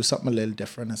 Try to do something a little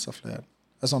different and stuff like that.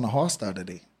 I was on a horse the other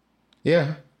day.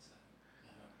 Yeah.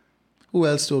 Who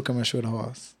else do a commercial with a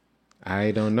horse?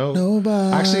 I don't know.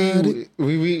 Nobody. Actually,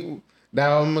 we that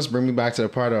almost bring me back to the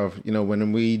part of, you know,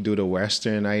 when we do the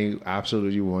Western, I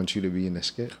absolutely want you to be in the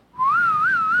skit.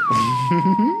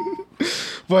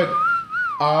 But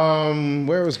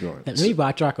where was going? Let me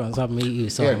backtrack on something you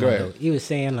was talking go about. ahead. Though. You was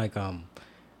saying like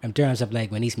in terms of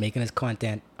like when he's making his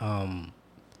content,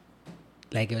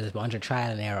 like it was a bunch of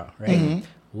trial and error, right?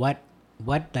 What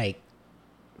like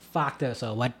factors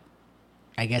or what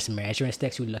I guess, measuring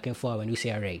sticks you're looking for when you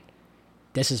say, all right,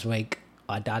 this is like,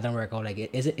 or that doesn't work out? Like,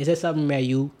 is it something where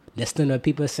you listening to what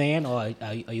people are saying, or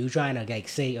are you trying to like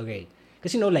say, okay,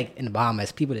 because like in the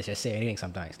Bahamas, people just say anything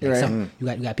sometimes. Like Right. you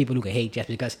got people who can hate just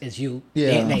because it's you.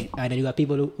 Yeah. And then you got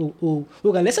people who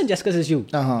can listen just because it's you.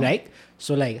 Right?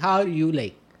 So like, how do you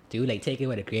like? Do you like take it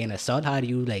with a grain of salt? How do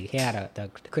you like hear the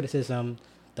criticism,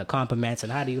 the compliments,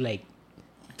 and how do you like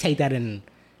take that and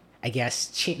I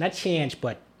guess not change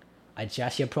but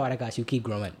adjust your product as you keep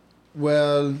growing?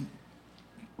 Well,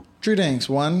 3 things.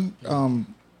 One,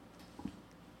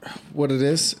 what it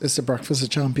is, it's the Breakfast of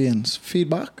Champions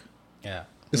feedback. Yeah.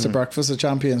 It's the Breakfast of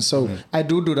Champions. So I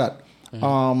do that.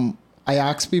 I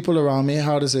ask people around me,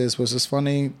 how this is. Was this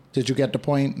funny? Did you get the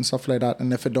point? And stuff like that.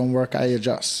 And if it don't work, I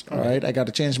adjust. All right. I got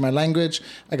to change my language.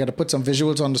 I got to put some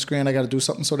visuals on the screen. I got to do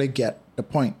something so they get the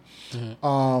point.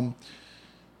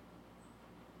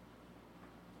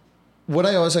 What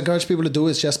I always encourage people to do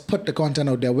is just put the content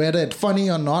out there, whether it's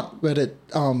funny or not, whether it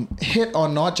hit or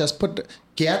not. Just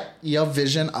get your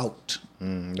vision out.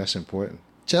 That's important.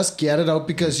 Just get it out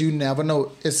because you never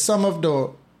know. It's some of the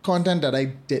content that I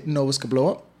didn't know was gonna blow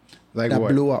up. Like that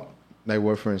what? blew up. Like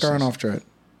what, for instance? Turn off dread.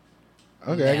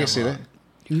 Okay, I can see that.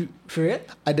 You for it?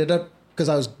 I did that because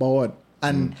I was bored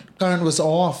and current was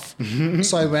off.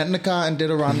 So I went in the car and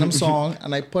did a random song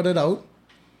and I put it out.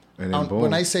 And then boom.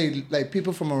 When I say like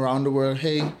people from around the world,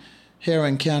 hey, here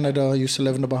in Canada, I used to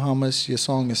live in the Bahamas. Your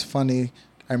song is funny.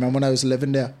 I remember when I was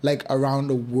living there, like around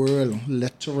the world,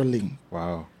 literally.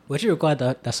 Wow. What you record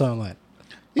the song on?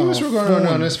 He was recording phone.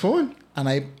 on his phone. And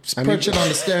I perch it on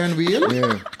the steering wheel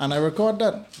and I record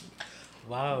that.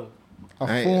 Wow.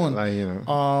 A phone. Like, you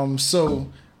know. So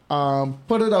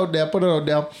put it out there.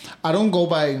 I don't go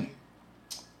by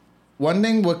one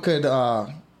thing what could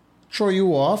throw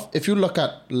you off. If you look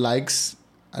at likes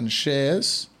and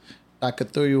shares, that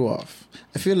could throw you off.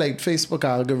 I feel like Facebook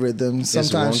algorithms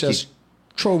sometimes wonky. just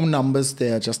throw numbers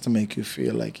there just to make you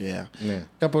feel like,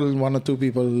 one or two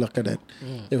people look at it.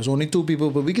 There was only 2 people,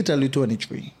 but we could tell you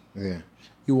 23. Yeah.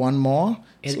 You want more?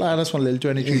 Slide us one little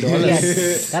 $23.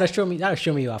 Yeah, that'll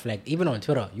show me off. Like even on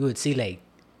Twitter, you would see like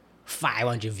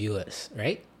 500 viewers,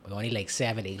 right? But only like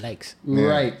 70 likes.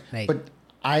 Right. Like- but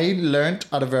I learned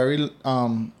at a very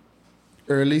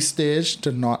early stage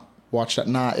to not watch that.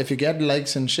 Now, if you get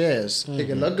likes and shares, it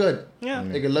can look good. Yeah.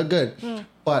 It can look good.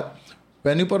 But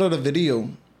when you put out a video,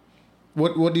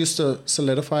 what used to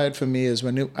solidify it for me is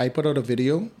when I put out a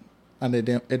video and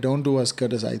it don't do as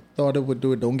good as I thought it would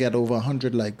do. It don't get over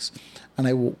 100 likes. And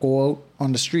I go out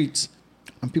on the streets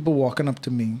and people walking up to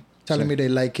me, telling me they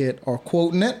like it or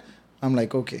quoting it. I'm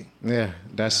like, okay. Yeah,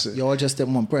 that's... Y'all just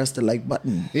didn't want to press the like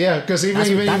button. Yeah, because even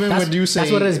what you say...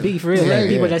 That's what it's be for real. Like,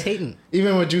 people just hating.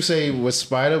 Even what you say with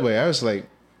Spider-Way, I was like,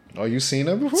 oh, you seen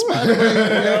that before?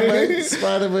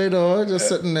 Spider-Way, though, just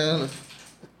sitting there.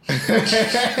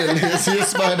 See a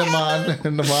Spider-Man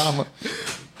in the mama.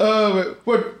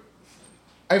 But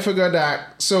I forgot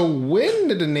that. So when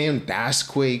did the name Das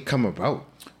Quay come about?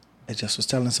 I just was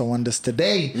telling someone this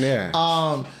today.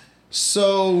 Yeah.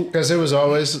 So Because it was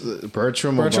always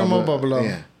Bertram or Bubble.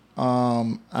 Yeah.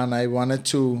 And I wanted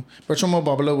to... Bertram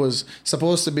Bubble was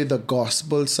supposed to be the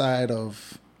gospel side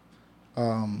of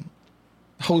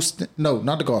hosting. No,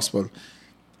 not the gospel.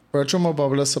 Bertram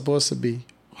Bubble is supposed to be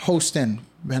hosting.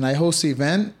 When I host the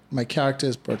event, my character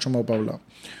is Bertram Bubble.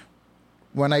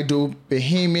 When I do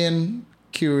Bahamian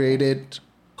curated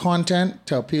content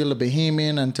to appeal to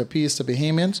Bahamian and to appease the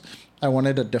Bahamians, I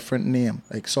wanted a different name,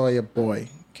 like Sawyer Boy,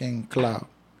 King Cloud,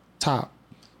 Top,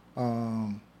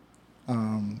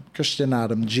 Christian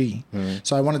Adam G.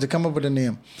 So I wanted to come up with a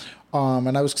name.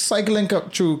 And I was cycling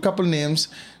up through a couple names,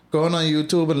 going on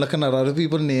YouTube and looking at other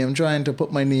people's names, trying to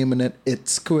put my name in it.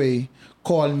 It's Quay.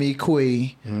 Call me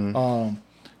Quay.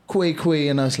 Quay.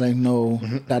 And I was like, no,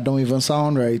 that don't even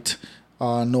sound right.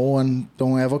 No one,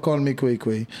 don't ever call me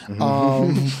Quay.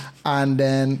 And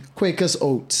then Quaker's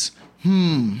Oats.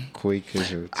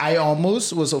 Quaker's Oats. I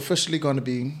almost was officially going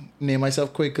to name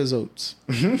myself Quaker's Oats.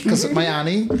 Because my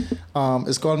auntie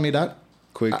is calling me that.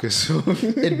 Quaker's Oats.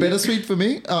 It's bittersweet for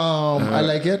me. I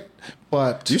like it.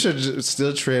 But You should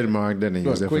still trademark that name.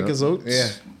 Quaker's Oats?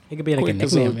 Yeah. It could be like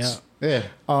Quaker's a nickname, Oats. yeah.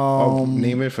 Yeah. Or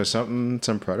name it for something,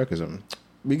 some product or something.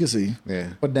 we can see.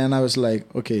 Yeah. But then I was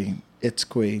like, okay, it's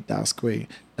Quay, that's Quay,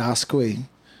 that's Quay,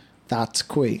 that's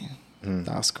Quay,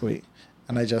 that's Quay.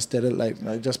 And I just did it like,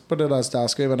 I just put it as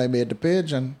Das Quay when I made the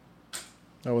page, and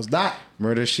that was that.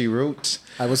 Murder, She Wrote.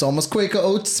 I was almost Quaker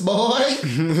Oats, boy.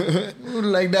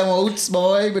 Like them oats,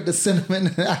 boy, with the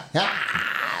cinnamon.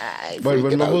 But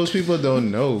what freaking out. most people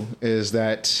don't know is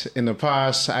that in the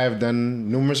past, I have done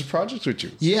numerous projects with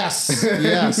you. Yes.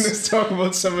 Let's talk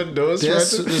about some of those.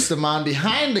 This projects. is the man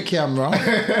behind the camera,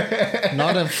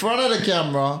 not in front of the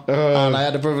camera. And I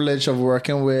had the privilege of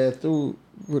working with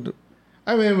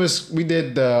I mean, we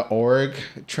did the org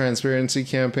transparency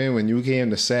campaign when you came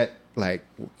to set. Like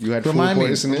you had food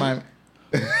poisoning. I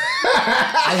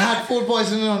had food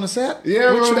poisoning on the set.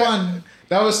 Yeah, which bro, one?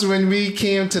 That was when we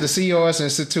came to the COS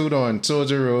Institute on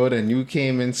Soldier Road, and you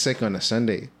came in sick on a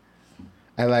Sunday.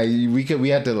 And like we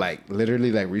had to like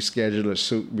literally like reschedule a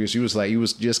shoot because you was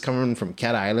just coming from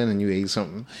Cat Island and you ate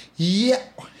something. Yeah.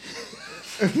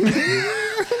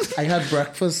 I had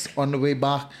breakfast on the way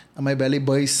back and my belly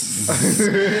burst.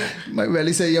 My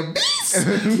belly said, "You beast."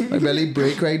 My belly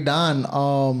break right down.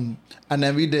 And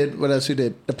then we did, what else we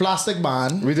did? The plastic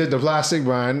band. We did the plastic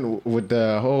band with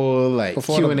the whole like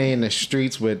Q&A in the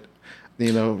streets with,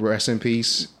 rest in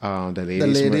peace, the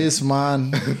ladies.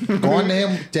 Man. Going to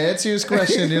him, dead serious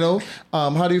question,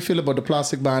 how do you feel about the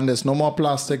plastic ban? There's no more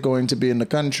plastic going to be in the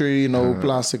country,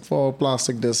 plastic for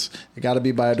plastic this. It got to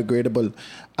be biodegradable.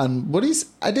 And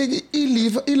I think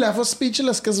he left us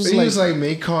speechless because he was like,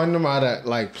 make condom out of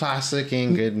like plastic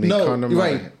ain't good. Make condom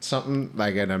out of something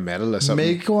like in a metal or something.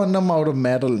 Make condom out of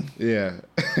metal. Yeah.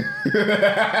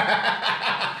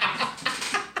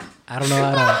 I don't know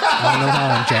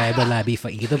how enjoyable that'd be for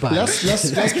either body. Let's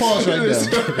pause right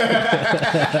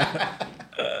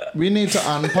there. We need to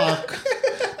unpack.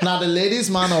 Now the ladies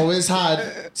man always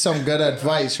had some good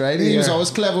advice, right? He was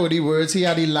always clever with the words. He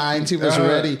had the lines. He was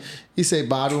ready. He said,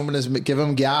 "Bad woman is give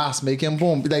him gas, make him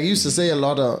boom." Like he used to say a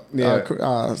lot of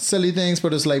silly things,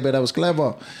 but it's like, but that was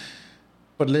clever.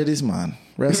 But ladies man,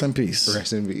 rest in peace.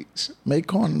 Rest in peace. Make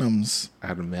condoms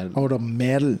out of metal. Out of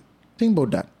metal. Think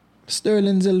about that.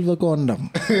 Sterling silver condom.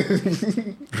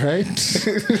 Right?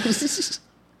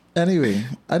 Anyway,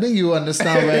 I think you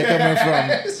understand where I'm coming from.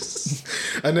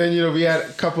 And then, we had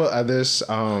a couple others.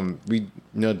 We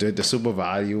did the super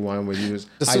value one where you was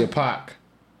how you park.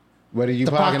 Whether you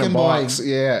park in a box. Boy.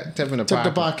 Yeah, tipping the Tip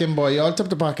the parking boy. Y'all tip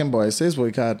the parking boy. Says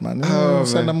boy card, man.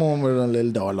 Send them home with a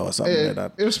little dollar or something like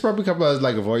that. It was probably a couple of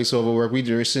like a voiceover work. We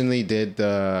recently did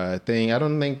the thing. I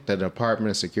don't think the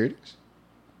Department of Securities.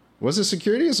 Was it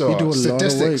securities or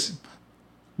statistics?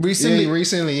 Recently,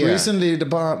 yeah. Recently,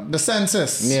 the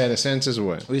census. Yeah, the census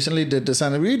was. Recently did the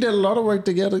census. We did a lot of work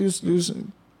together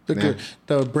using the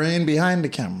brain behind the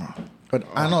camera. But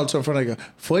and also in front of you.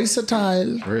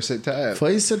 Versatile.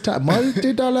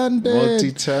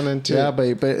 Multi-talented. Yeah,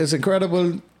 but it's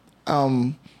incredible.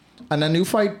 And then you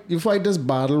fight this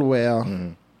battle where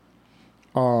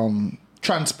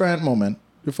transparent moment.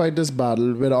 You fight this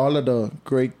battle with all of the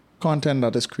great content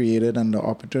that is created and the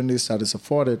opportunities that is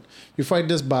afforded. You fight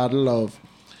this battle of,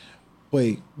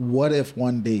 wait, what if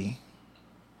one day?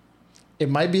 It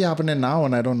might be happening now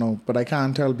and I don't know, but I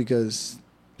can't tell because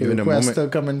the requests still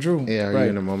coming through. Yeah, right.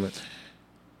 In a moment.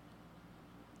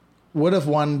 What if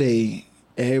one day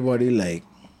everybody like,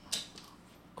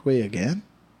 Quay again?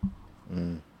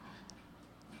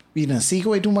 We didn't see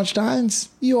Quay too much times.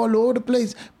 You all over the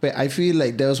place. But I feel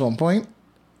like there was one point.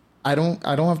 I don't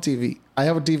have TV. I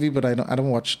have a TV, but I don't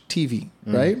watch TV,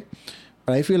 right?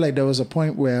 But I feel like there was a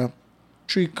point where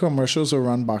 3 commercials were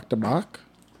run back to back,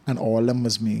 and all of them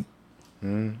was me.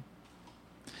 And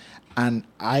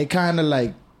I kind of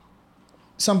like,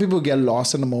 some people get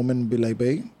lost in the moment and be like,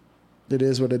 babe, it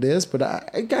is what it is. But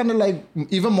I kind of like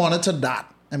even monitor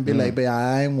that and be like, babe,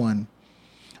 I want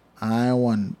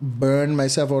burn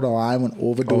myself out or I want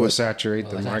overdo it. Oversaturate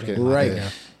the market. Right. Yeah.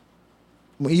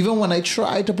 Even when I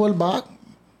try to pull back,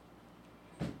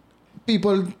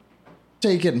 people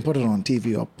take it and put it on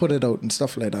TV or put it out and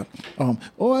stuff like that. I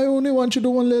only want you to do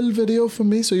one little video for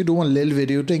me. So you do one little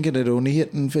video thinking it only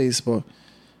hitting Facebook.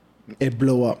 It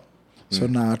blow up. So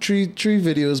now 3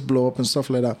 videos blow up and stuff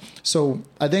like that. So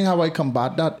I think how I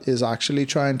combat that is actually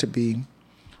trying to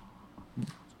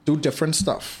do different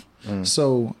stuff.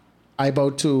 So I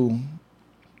about to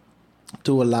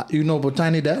do a lot. You know about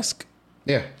Tiny Desk?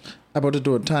 Yeah. I about to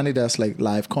do a Tiny Desk like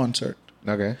live concert.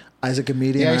 Okay. As a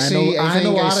comedian, I think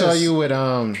I saw you with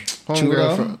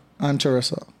Judah and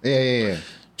Charissa. Yeah.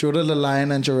 Judah the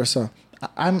Lion and Charissa.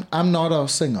 I'm not a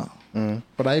singer,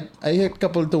 but I hit a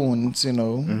couple tunes,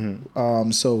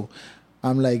 so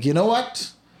I'm like, you know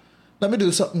what? Let me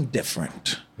do something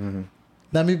different.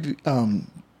 Let me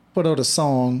put out a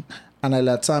song, and I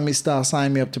let Sammy Star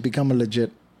sign me up to become a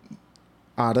legit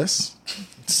artist.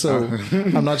 So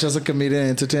I'm not just a comedian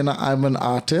entertainer, I'm an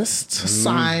artist,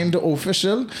 signed,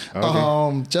 official.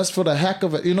 Okay. Just for the heck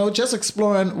of it, just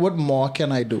exploring what more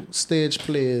can I do. Stage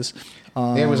plays,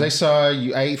 I saw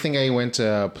you. I think I went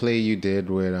to a play you did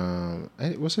with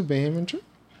what's her name?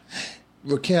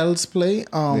 Raquel's play.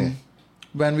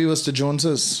 When we was the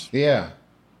Joneses. Yeah,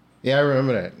 I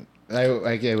remember that.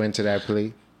 I went to that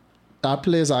play. That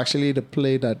play is actually the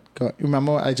play that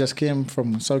remember I just came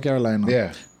from South Carolina.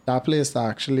 Yeah. That play is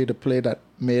actually the play that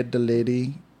made the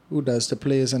lady who does the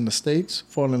plays in the States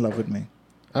fall in love with me.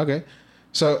 Okay.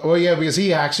 So,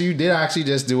 because you did actually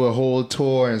just do a whole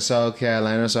tour in South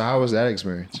Carolina. So how was that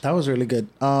experience? That was really good.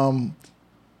 Growing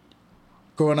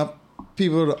up,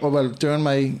 during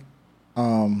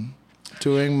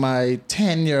my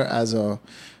tenure as a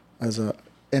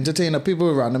entertainer,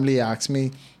 people randomly ask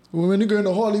me, when you going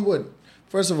to Hollywood?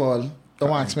 First of all, don't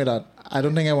ask me that. I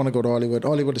don't think I want to go to Hollywood.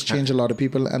 Hollywood has changed a lot of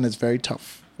people, and it's very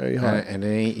tough, very hard. And it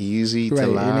ain't easy to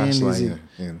last.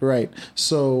 Right.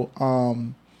 So,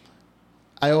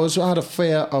 I also had a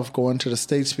fear of going to the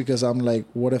States because I'm like,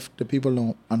 what if the people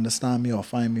don't understand me or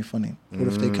find me funny? What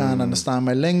if they can't understand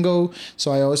my lingo?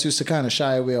 So I always used to kind of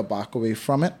shy away or back away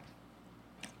from it.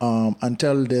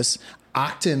 Until this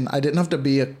acting, I didn't have to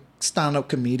be a stand-up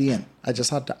comedian. I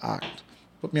just had to act.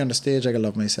 Put me on the stage, I can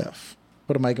love myself.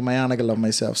 Put a mic in my hand, I can love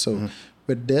myself. So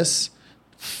with this,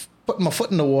 putting my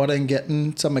foot in the water and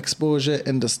getting some exposure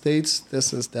in the States,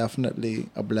 this is definitely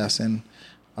a blessing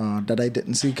that I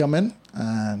didn't see coming.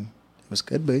 And it was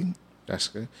good, babe. That's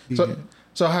good.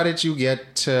 So how did you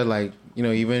get to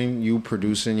even you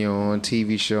producing your own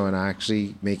TV show and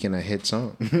actually making a hit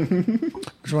song?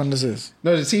 Which one this is?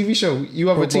 No, the TV show. You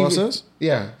have Broke a TV. Bosses?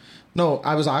 Yeah. No,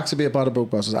 I was asked to be a part of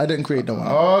Broke Bosses. I didn't create the one.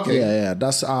 Oh, okay. Yeah.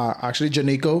 That's actually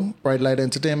Janico, Bright Light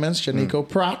Entertainment's Janico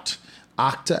Pratt,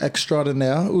 actor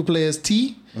extraordinaire, who plays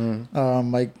T.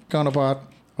 My counterpart,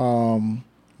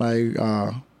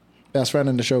 my best friend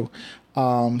in the show.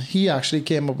 He actually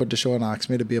came up with the show and asked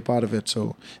me to be a part of it.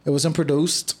 So it wasn't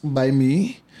produced by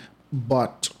me,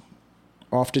 but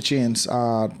off the chains.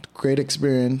 Great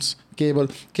experience.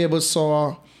 Cable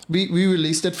saw. We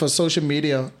released it for social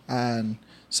media, and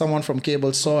someone from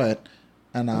Cable saw it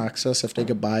and asked us if they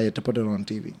could buy it to put it on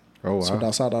TV. Oh, wow. So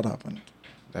that's how that happened.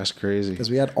 That's crazy. Because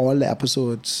we had all the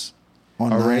episodes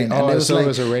online. Already? And it was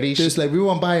already... They was like, we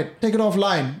won't buy it. Take it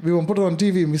offline. We won't put it on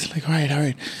TV. And we was like, all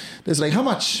right. There's like, how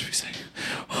much? We was like,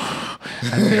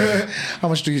 how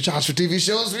much do you charge for TV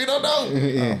shows? We don't know.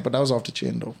 Yeah. But that was off the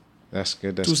chain, though. That's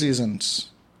good. 2 seasons.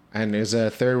 And is there a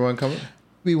third one coming?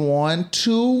 We want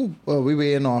to. Well, we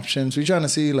weighing options. We're trying to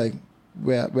see like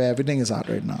where everything is at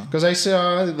right now. Because I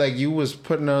saw like you was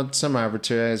putting out some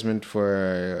advertisement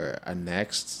for a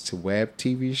next web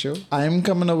TV show. I'm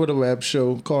coming up with a web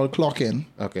show called Clock In.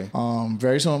 Okay.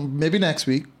 Very soon, maybe next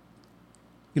week.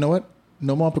 You know what?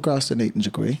 No more procrastinating,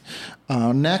 Quay.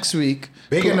 Next week.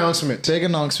 Big announcement. Big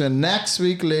announcement. Next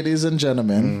week, ladies and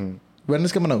gentlemen. When is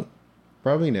it coming out?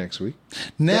 Probably next week.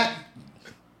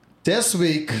 This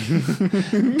week,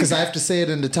 because I have to say it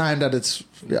in the time that it's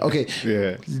okay.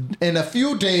 Yeah. In a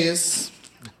few days,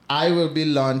 I will be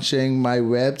launching my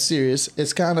web series.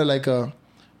 It's kind of like a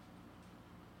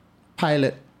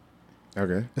pilot.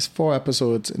 Okay. It's 4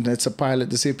 episodes, and it's a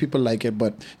pilot to see if people like it.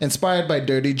 But inspired by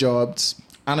Dirty Jobs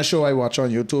and a show I watch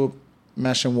on YouTube,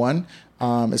 Mashing One.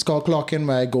 It's called Clock In,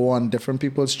 where I go on different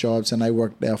people's jobs and I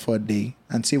work there for a day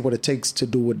and see what it takes to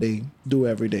do what they do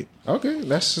every day. Okay,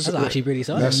 that's actually pretty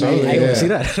solid. That's I want to see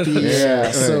that. Yeah.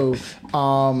 So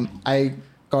I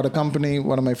got a company,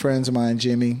 one of my friends of mine,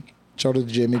 Jamie, shout out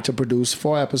to Jamie, to produce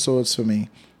 4 episodes for me.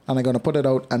 And I'm going to put it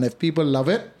out. And if people love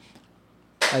it,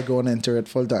 I go and enter it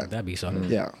full time. That'd be solid.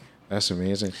 Yeah. That's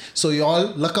amazing. So y'all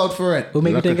look out for it. Who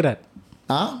made you think of that?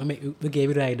 Huh? Who gave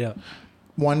you the idea?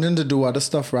 Wanting to do other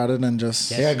stuff rather than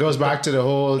just... Yeah, it goes back to the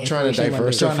whole trying to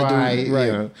diversify, you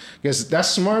know. Because that's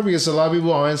smart, because a lot of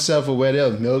people aren't self-aware.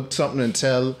 They'll milk something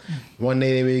until one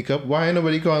day they wake up. Why ain't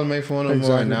nobody calling my phone no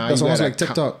more? Now that's almost like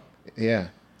TikTok. Yeah.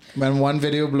 When one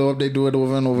video blow up, they do it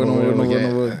over and over and over and over and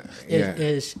over.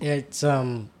 It's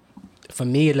for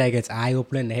me, like, it's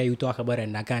eye-opening to hear you talk about it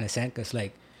in that kind of sense. Because,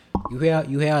 like, you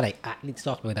hear like, athletes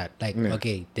talk about that. Like,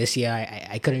 okay, this year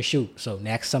I couldn't shoot. So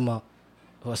next summer...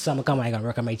 or summer come, I gotta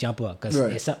work on my jumper. Because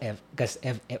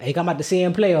if they come out the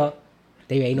same player,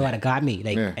 they ain't know how to got me.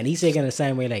 Like, and he's thinking the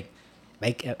same way.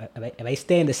 Like if I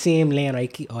stay in the same lane, or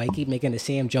I keep making the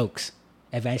same jokes,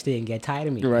 eventually they can get tired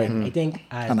of me. Right. And I think,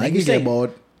 and like I can get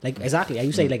bored. Like, exactly. Like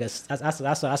you say, like that's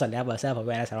a level of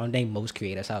self-awareness I don't think most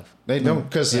creators have. They don't,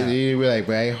 because you be like,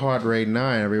 very hard right now,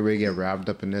 and everybody get wrapped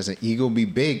up in this, and ego be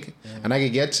big. And I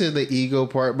can get to the ego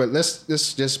part, but let's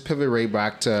just pivot right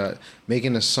back to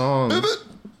making a song.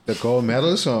 the gold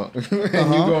medal song.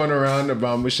 And you going around the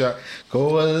bamboo shop.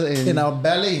 Gold in our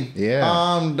belly.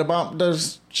 Yeah.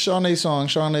 The Shawnee's song,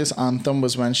 Shawnee's anthem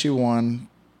was when she won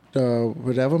the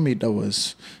whatever meet that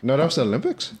was. No, that was the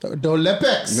Olympics. The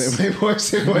Olympics. My boy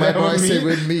said My whatever boy meat. said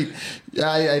with meat.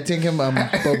 Yeah, I think him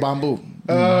bamboo.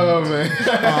 Oh, man.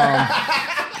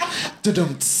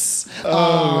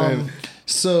 Man.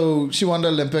 So she won the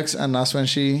Olympics, and that's when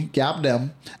she gapped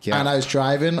them. Yeah. And I was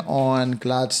driving on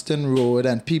Gladstone Road,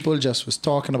 and people just was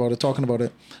talking about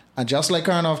it. And just like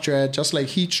Turn Off Dread, just like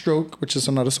Heat Stroke, which is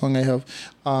another song I have,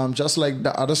 just like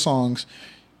the other songs,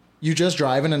 you just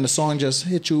driving and the song just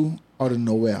hit you out of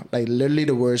nowhere. Like literally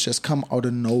the words just come out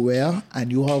of nowhere,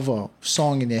 and you have a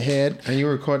song in your head. And you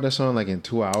record that song like in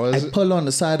 2 hours? I pull on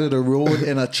the side of the road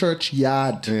in a church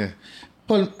yard. Yeah.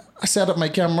 I set up my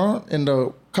camera in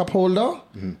the cup holder,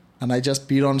 and I just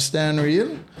beat on the steering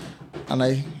wheel, and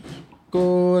I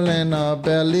gold in our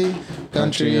belly,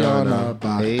 country on our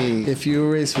back. Hey. If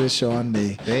you race with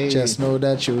Shawnee, just know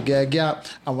that you'll get gap.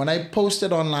 And when I post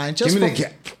it online, just Give me for, the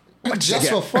gap. just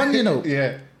for fun, you know.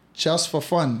 Yeah. Just for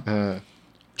fun.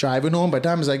 Driving home, by the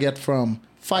time I get from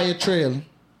Fire Trail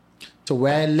to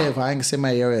where I live, I ain't gonna say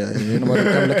my area. You know what?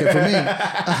 Come looking for me.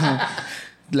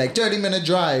 Like 30-minute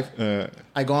drive.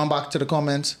 I go on back to the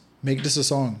comments. Make this a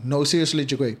song. No, seriously,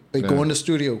 Quay. But go in the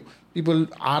studio. People,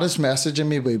 artists messaging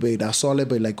me, wait, that's all it,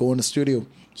 but like go in the studio.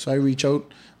 So I reach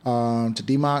out to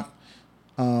D-Mark,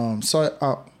 Sammy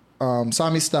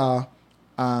Star,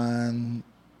 and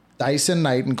Dyson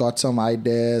Knight, and got some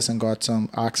ideas and got some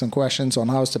asking questions on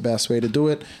how's the best way to do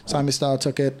it. Sammy Star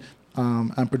took it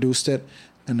and produced it,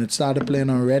 and it started playing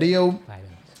on radio.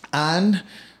 And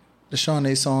the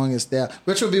Shawnee song is there,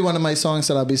 which will be one of my songs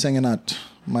that I'll be singing at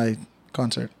my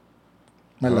concert,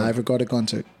 my live recorded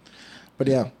concert. But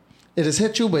yeah, it has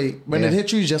hit you, but when it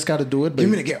hits you, you just got to do it. But Give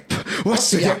me the gap. What's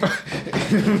the gap?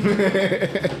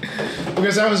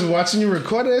 Because I was watching you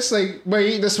record it, it's like,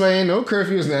 wait, this way ain't no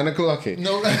curfew, it's 9 o'clock.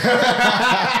 No.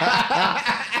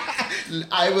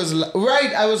 I was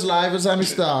live with Sammy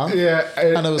Star. Yeah.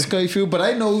 And it was curfew, but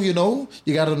I know, you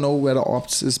got to know where the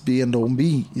ops is be and don't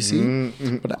be, you see.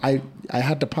 But I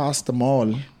had to pass them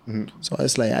all. So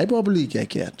it's like, I probably get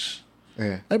catch.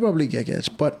 Yeah. I probably get catch,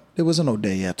 but there wasn't no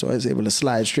day yet, so I was able to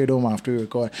slide straight home after we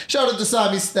record. Shout out to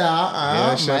Sammy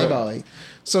Star. My boy.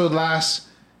 So last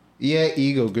year,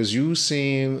 Eagle, because you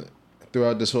seem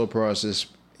throughout this whole process,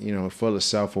 full of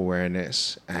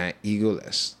self-awareness and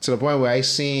egoless, to the point where I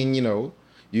seen, you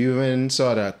even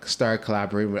sort of start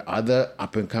collaborating with other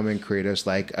up-and-coming creators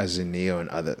like Azeneo and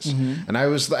others. And I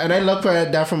looked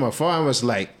at that from afar and was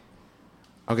like,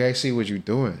 okay, I see what you're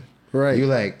doing. Right. You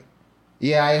like,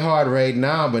 yeah, I hard right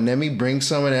now, but let me bring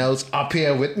someone else up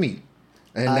here with me.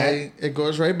 And it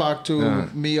goes right back to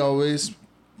me always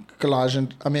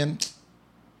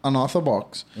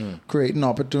unorthodox, creating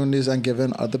opportunities and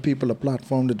giving other people a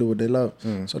platform to do what they love.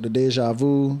 So the Deja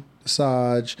Vu, the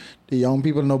Saj, the young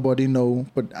people nobody know,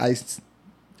 but I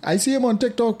see him on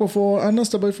TikTok before. I know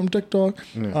stuff from TikTok.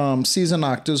 Seasoned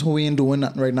actors who ain't doing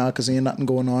nothing right now because ain't nothing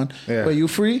going on. Yeah. But you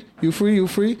free?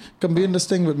 Come be in this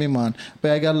thing with me, man.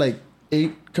 But I got like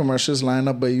 8 commercials lined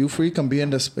up, but you free? Come be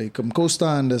in this way. Come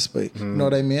co-star in this way. You know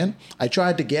what I mean? I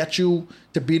tried to get you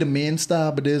to be the main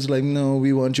star, but it's like, no,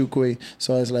 we want you, Quay.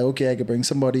 So I was like, okay, I could bring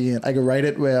somebody in. I could write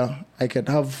it where I could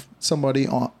have somebody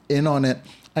in on it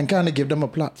and kind of give them a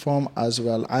platform as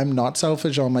well. I'm not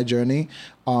selfish on my journey.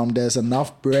 There's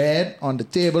enough bread on the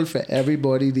table for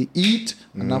everybody to eat,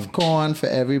 enough corn for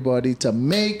everybody to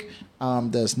make.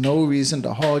 There's no reason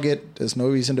to hog it. There's no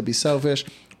reason to be selfish.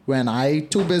 When I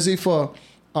too busy for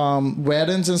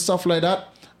weddings and stuff like that,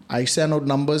 I send out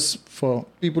numbers for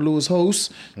people who's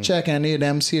hosts, check any of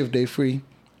them, see if they free,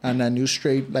 and then you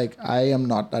straight, like, I am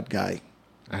not that guy.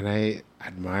 And I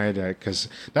admire that, because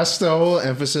that's the whole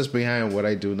emphasis behind what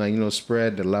I do. Like,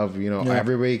 spread the love,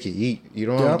 everybody can eat. You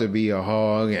don't have to be a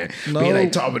hog and be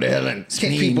like top of the hill and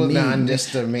kick people down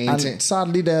just to maintain. And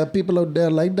sadly, there are people out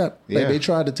there like that. Like, they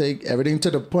try to take everything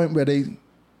to the point where they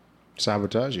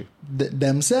sabotage you.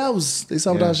 Themselves. They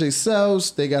sabotage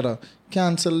themselves. They gotta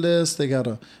cancel this. They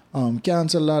gotta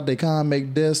cancel that. They can't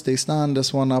make this. They stand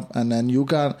this one up, and then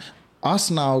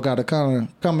us now gotta kind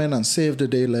of come in and save the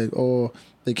day. Like, oh,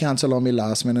 they cancel on me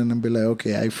last minute and be like,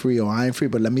 okay, I free or I ain't free,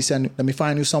 but let me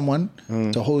find you someone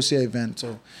to host your event.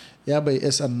 So yeah, but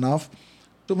it's enough.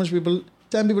 Too much people.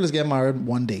 10 people is getting married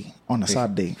one day on a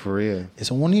Saturday. For real.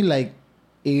 It's only like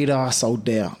 8 of us out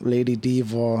there. Lady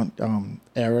Diva,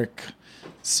 Eric,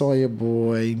 Sawyer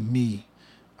Boy, me,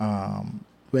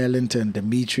 Wellington,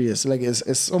 Demetrius. Like,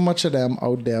 it's so much of them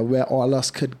out there where all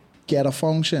us could get a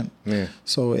function. Yeah.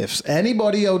 So if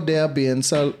anybody out there being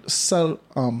selfish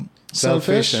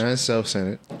and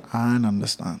self-centered. I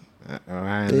understand. I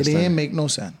It understand. ain't make no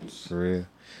sense. For real.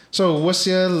 So what's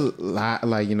your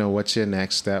what's your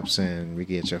next steps, and we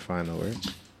get your final words?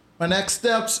 My next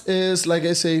steps is, like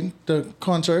I say, the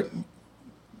concert.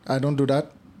 I don't do that.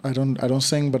 I don't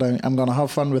sing, but I'm gonna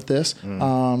have fun with this.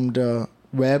 The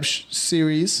web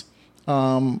series.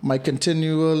 My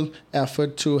continual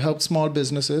effort to help small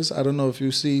businesses. I don't know if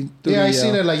you see. I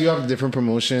see that you have different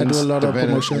promotions. I do a lot of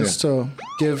promotions to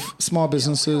give small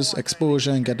businesses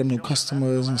exposure and get them new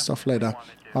customers and stuff like that.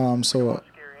 So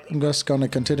I'm just gonna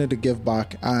continue to give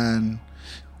back and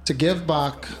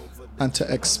to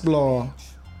explore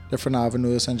different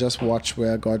avenues and just watch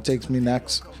where God takes me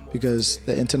next, because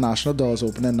the international door is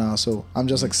opening now. So I'm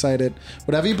just excited.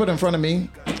 Whatever you put in front of me,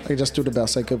 I just do the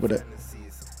best I could with it.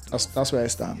 That's where I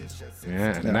stand.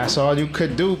 Yeah, and that's all you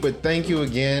could do. But thank you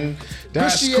again,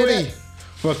 that's Appreciate Quay, it.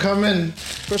 for coming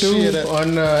Appreciate through it. on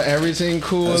Erryting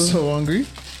Kool. I'm so hungry.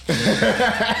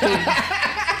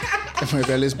 My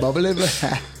belly's bubbling.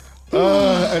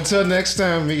 Until next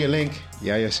time, we get link.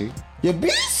 Yeah, you see. Your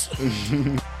beast.